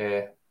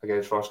him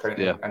against Ross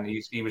County, and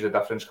he was a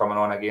difference coming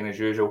on again as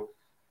usual.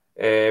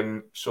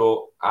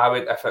 So I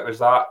would, if it was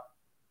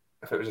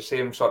the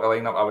same sort of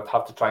lineup, I would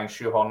have to try and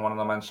shoehorn one of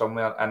them in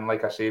somewhere. And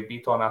like I say,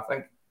 Beaton, I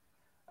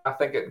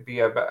think it'd be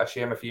a bit of a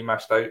shame if he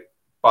missed out.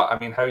 But I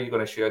mean, how are you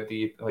going to shoot?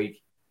 You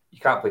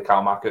can't play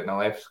Calmack out in the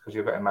left because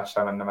you're going to miss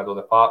him in the middle of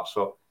the park.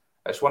 So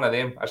it's one of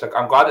them.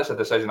 I'm glad it's a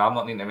decision I'm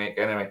not needing to make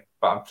anyway.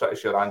 But I'm pretty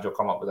sure Ange will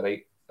come up with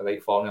the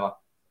right formula.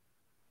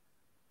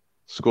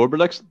 Score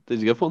prediction? Did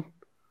you give one?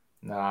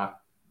 Nah,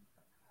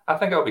 I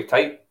think it'll be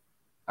tight.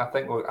 I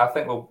think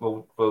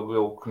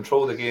we'll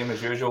control the game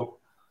as usual,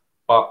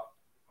 but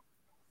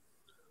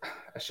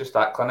it's just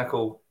that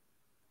clinical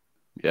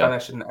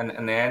finish in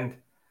the end.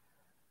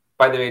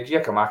 By the way,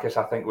 Giacomakis,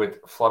 I think, would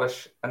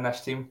flourish in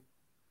this team.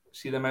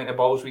 See the amount of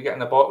balls we get in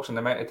the box and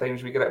the amount of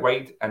times we get it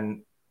wide,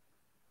 and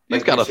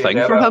you've got a thing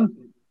for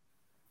him.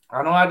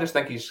 I know. I just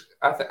think he's.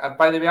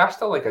 By the way, I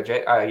still like a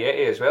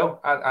Yeti as well.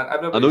 I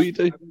know you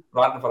do.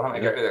 Ranting for him to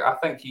get it. I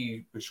think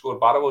he would score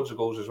barrelloads of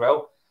goals as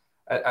well.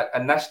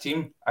 In this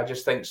team, I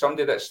just think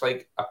somebody that's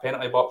like a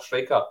penalty box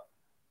striker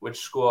would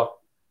score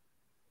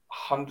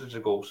hundreds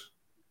of goals,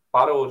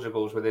 barrelloads of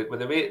goals with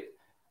the way,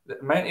 the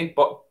amount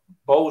of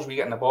balls we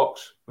get in the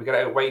box, we get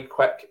it out wide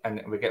quick,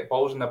 and we get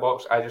balls in the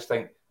box. I just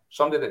think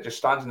somebody that just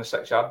stands in the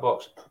 6-yard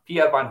box,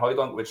 Pierre Van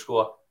Hooijdonk would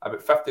score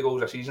about 50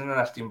 goals a season in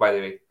this team, by the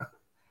way.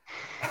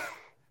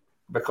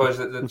 Because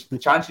the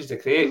chances to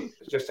create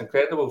is just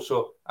incredible.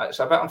 So it's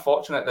a bit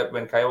unfortunate that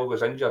when Kyle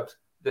goes injured,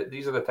 that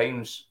these are the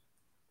times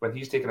when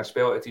he's taking a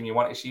spell at the team, you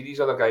want to see these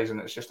other guys, and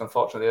it's just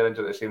unfortunate they're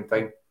injured at the same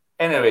time.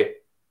 Anyway,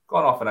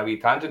 going off on a wee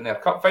tangent there.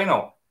 Cup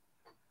final.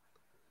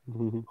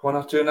 1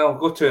 or 2-0.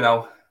 Go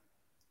 2-0.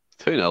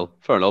 2-0.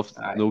 Fair enough.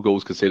 Aye. No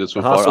goals conceded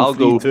so far. I'll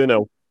go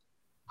 2-0.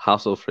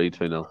 Hassle-free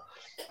 2-0.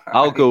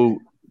 I'll go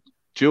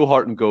Joe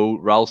Hart and goal,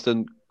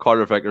 Ralston,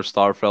 Carter Vickers,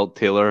 Starfelt,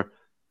 Taylor,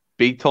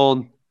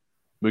 Beaton,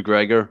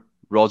 McGregor,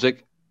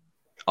 Rogic.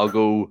 I'll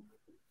go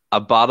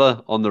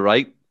Abada on the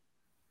right,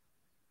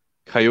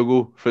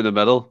 Kyogo through the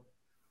middle,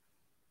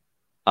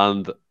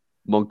 and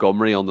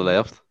Montgomery on the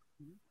left.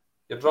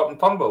 You're dropping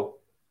Turnbull?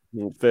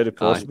 Very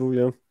possible,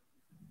 yeah.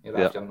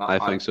 I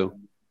think so.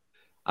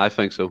 I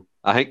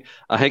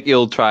think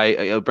he'll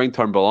bring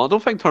Turnbull on. I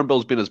don't think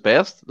Turnbull's been his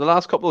best the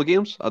last couple of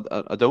games.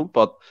 I don't,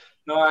 but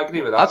no, I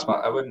agree with that.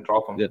 But I wouldn't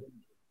drop him. Yeah,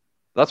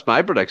 that's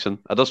my prediction.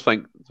 I just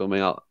think. I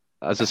mean,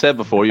 as I said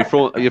before, you've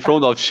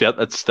thrown off shit.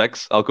 It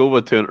sticks. I'll go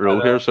with 2 in a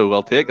row here, so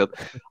I'll take it.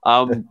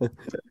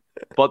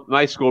 But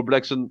my score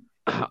prediction,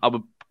 I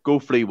would go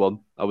 3-1.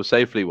 I would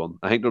say 3-1.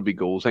 I think there'll be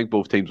goals. I think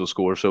both teams will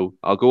score, so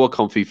I'll go a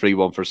comfy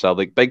 3-1 for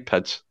Celtic. Big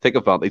pitch, take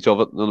advantage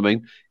of it. You know what I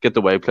mean? Get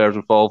the away players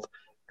involved.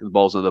 Get the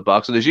balls in the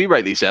box. And as you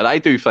rightly said, I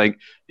do think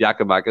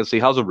Giacomakis, he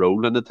has a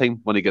role in the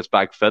team when he gets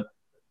back fit.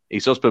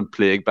 He's just been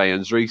plagued by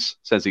injuries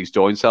since he's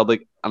joined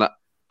Celtic, and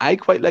I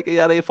quite like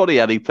Yeti. I thought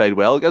Yeti played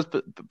well against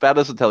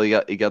Bettis until he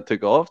got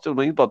took off. Do you know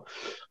what I mean? But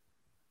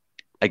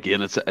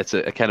again, it's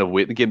a kind of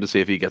waiting game to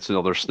see if he gets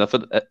another sniff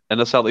in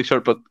a Celtic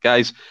shirt. But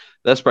guys,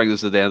 this brings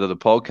us to the end of the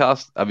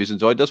podcast. Have you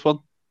enjoyed this one?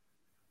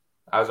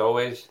 As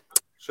always,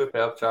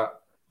 superb chat.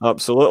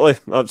 Absolutely.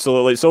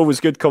 It's always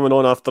good coming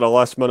on after a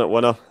last-minute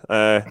winner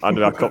and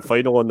a cup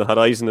final on the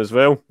horizon as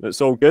well.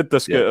 It's all good.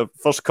 This got a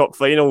first cup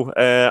final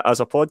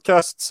as a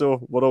podcast,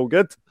 so we're all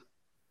good.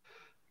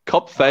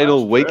 Cup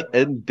final week,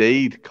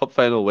 indeed. Cup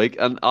final week.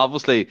 And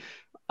obviously,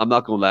 I'm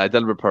not going to lie, I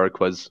didn't prepare a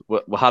quiz. We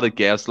had a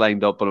guest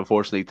lined up, but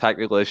unfortunately,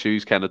 technical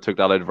issues kind of took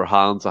that out of our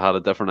hands. I had a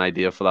different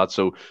idea for that.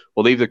 So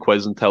we'll leave the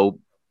quiz until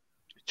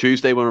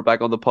Tuesday when we're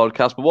back on the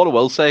podcast. But what I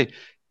will say,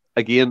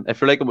 again, if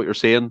you're liking what you're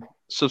saying,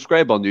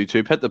 subscribe on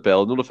YouTube, hit the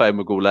bell, notify when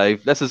we go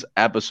live. This is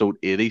episode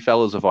 80,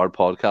 fellas, of our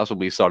podcast when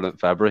we started in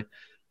February.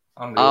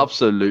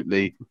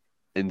 Absolutely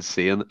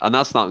insane. And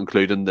that's not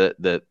including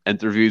the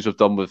interviews we've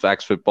done with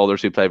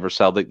ex-footballers who play for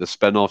Celtic, the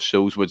spin-off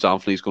shows which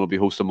Anthony's going to be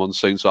hosting one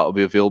soon, so that'll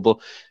be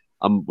available.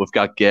 We've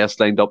got guests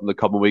lined up in the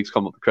coming weeks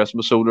coming up to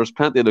Christmas, so there's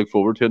plenty to look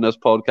forward to in this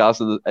podcast,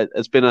 and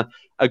it's been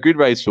a good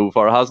ride so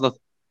far, hasn't it?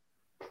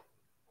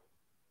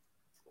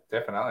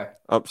 Definitely.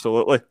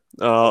 Absolutely.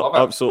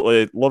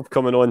 Absolutely. Love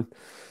coming on.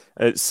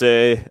 It's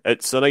a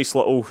nice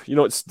little,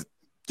 it's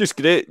just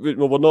great. We're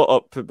not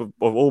up,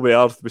 well, we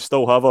are. We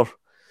still have our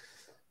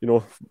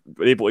we're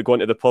able to go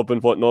into the pub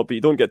and whatnot, but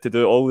you don't get to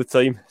do it all the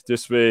time.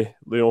 Just where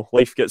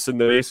life gets in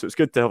the way. So it's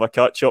good to have a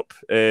catch up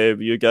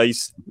with you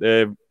guys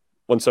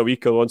once a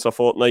week or once a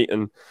fortnight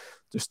and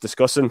just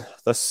discussing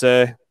this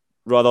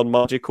rather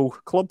magical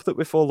club that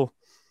we follow.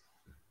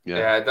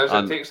 Yeah, it does.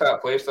 It takes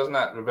that place, doesn't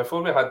it?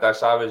 Before we had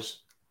this, I was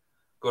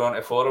going on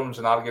to forums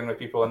and arguing with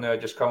people, and now I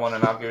just come on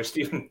and argue with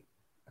Stephen.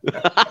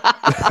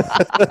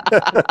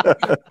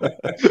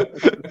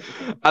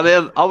 And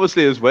then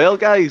obviously as well,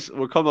 guys,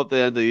 we're coming up to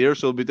the end of the year,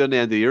 so we'll be doing the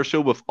end of the year show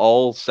with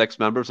all 6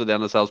 members of the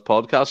NSL's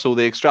podcast. So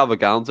the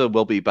extravaganza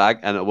will be back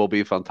and it will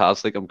be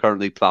fantastic. I'm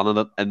currently planning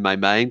it in my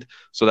mind,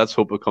 so let's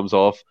hope it comes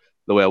off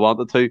the way I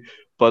want it to.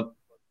 But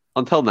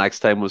until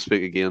next time we'll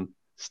speak again,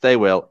 stay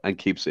well and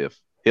keep safe.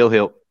 Hail,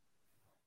 hail.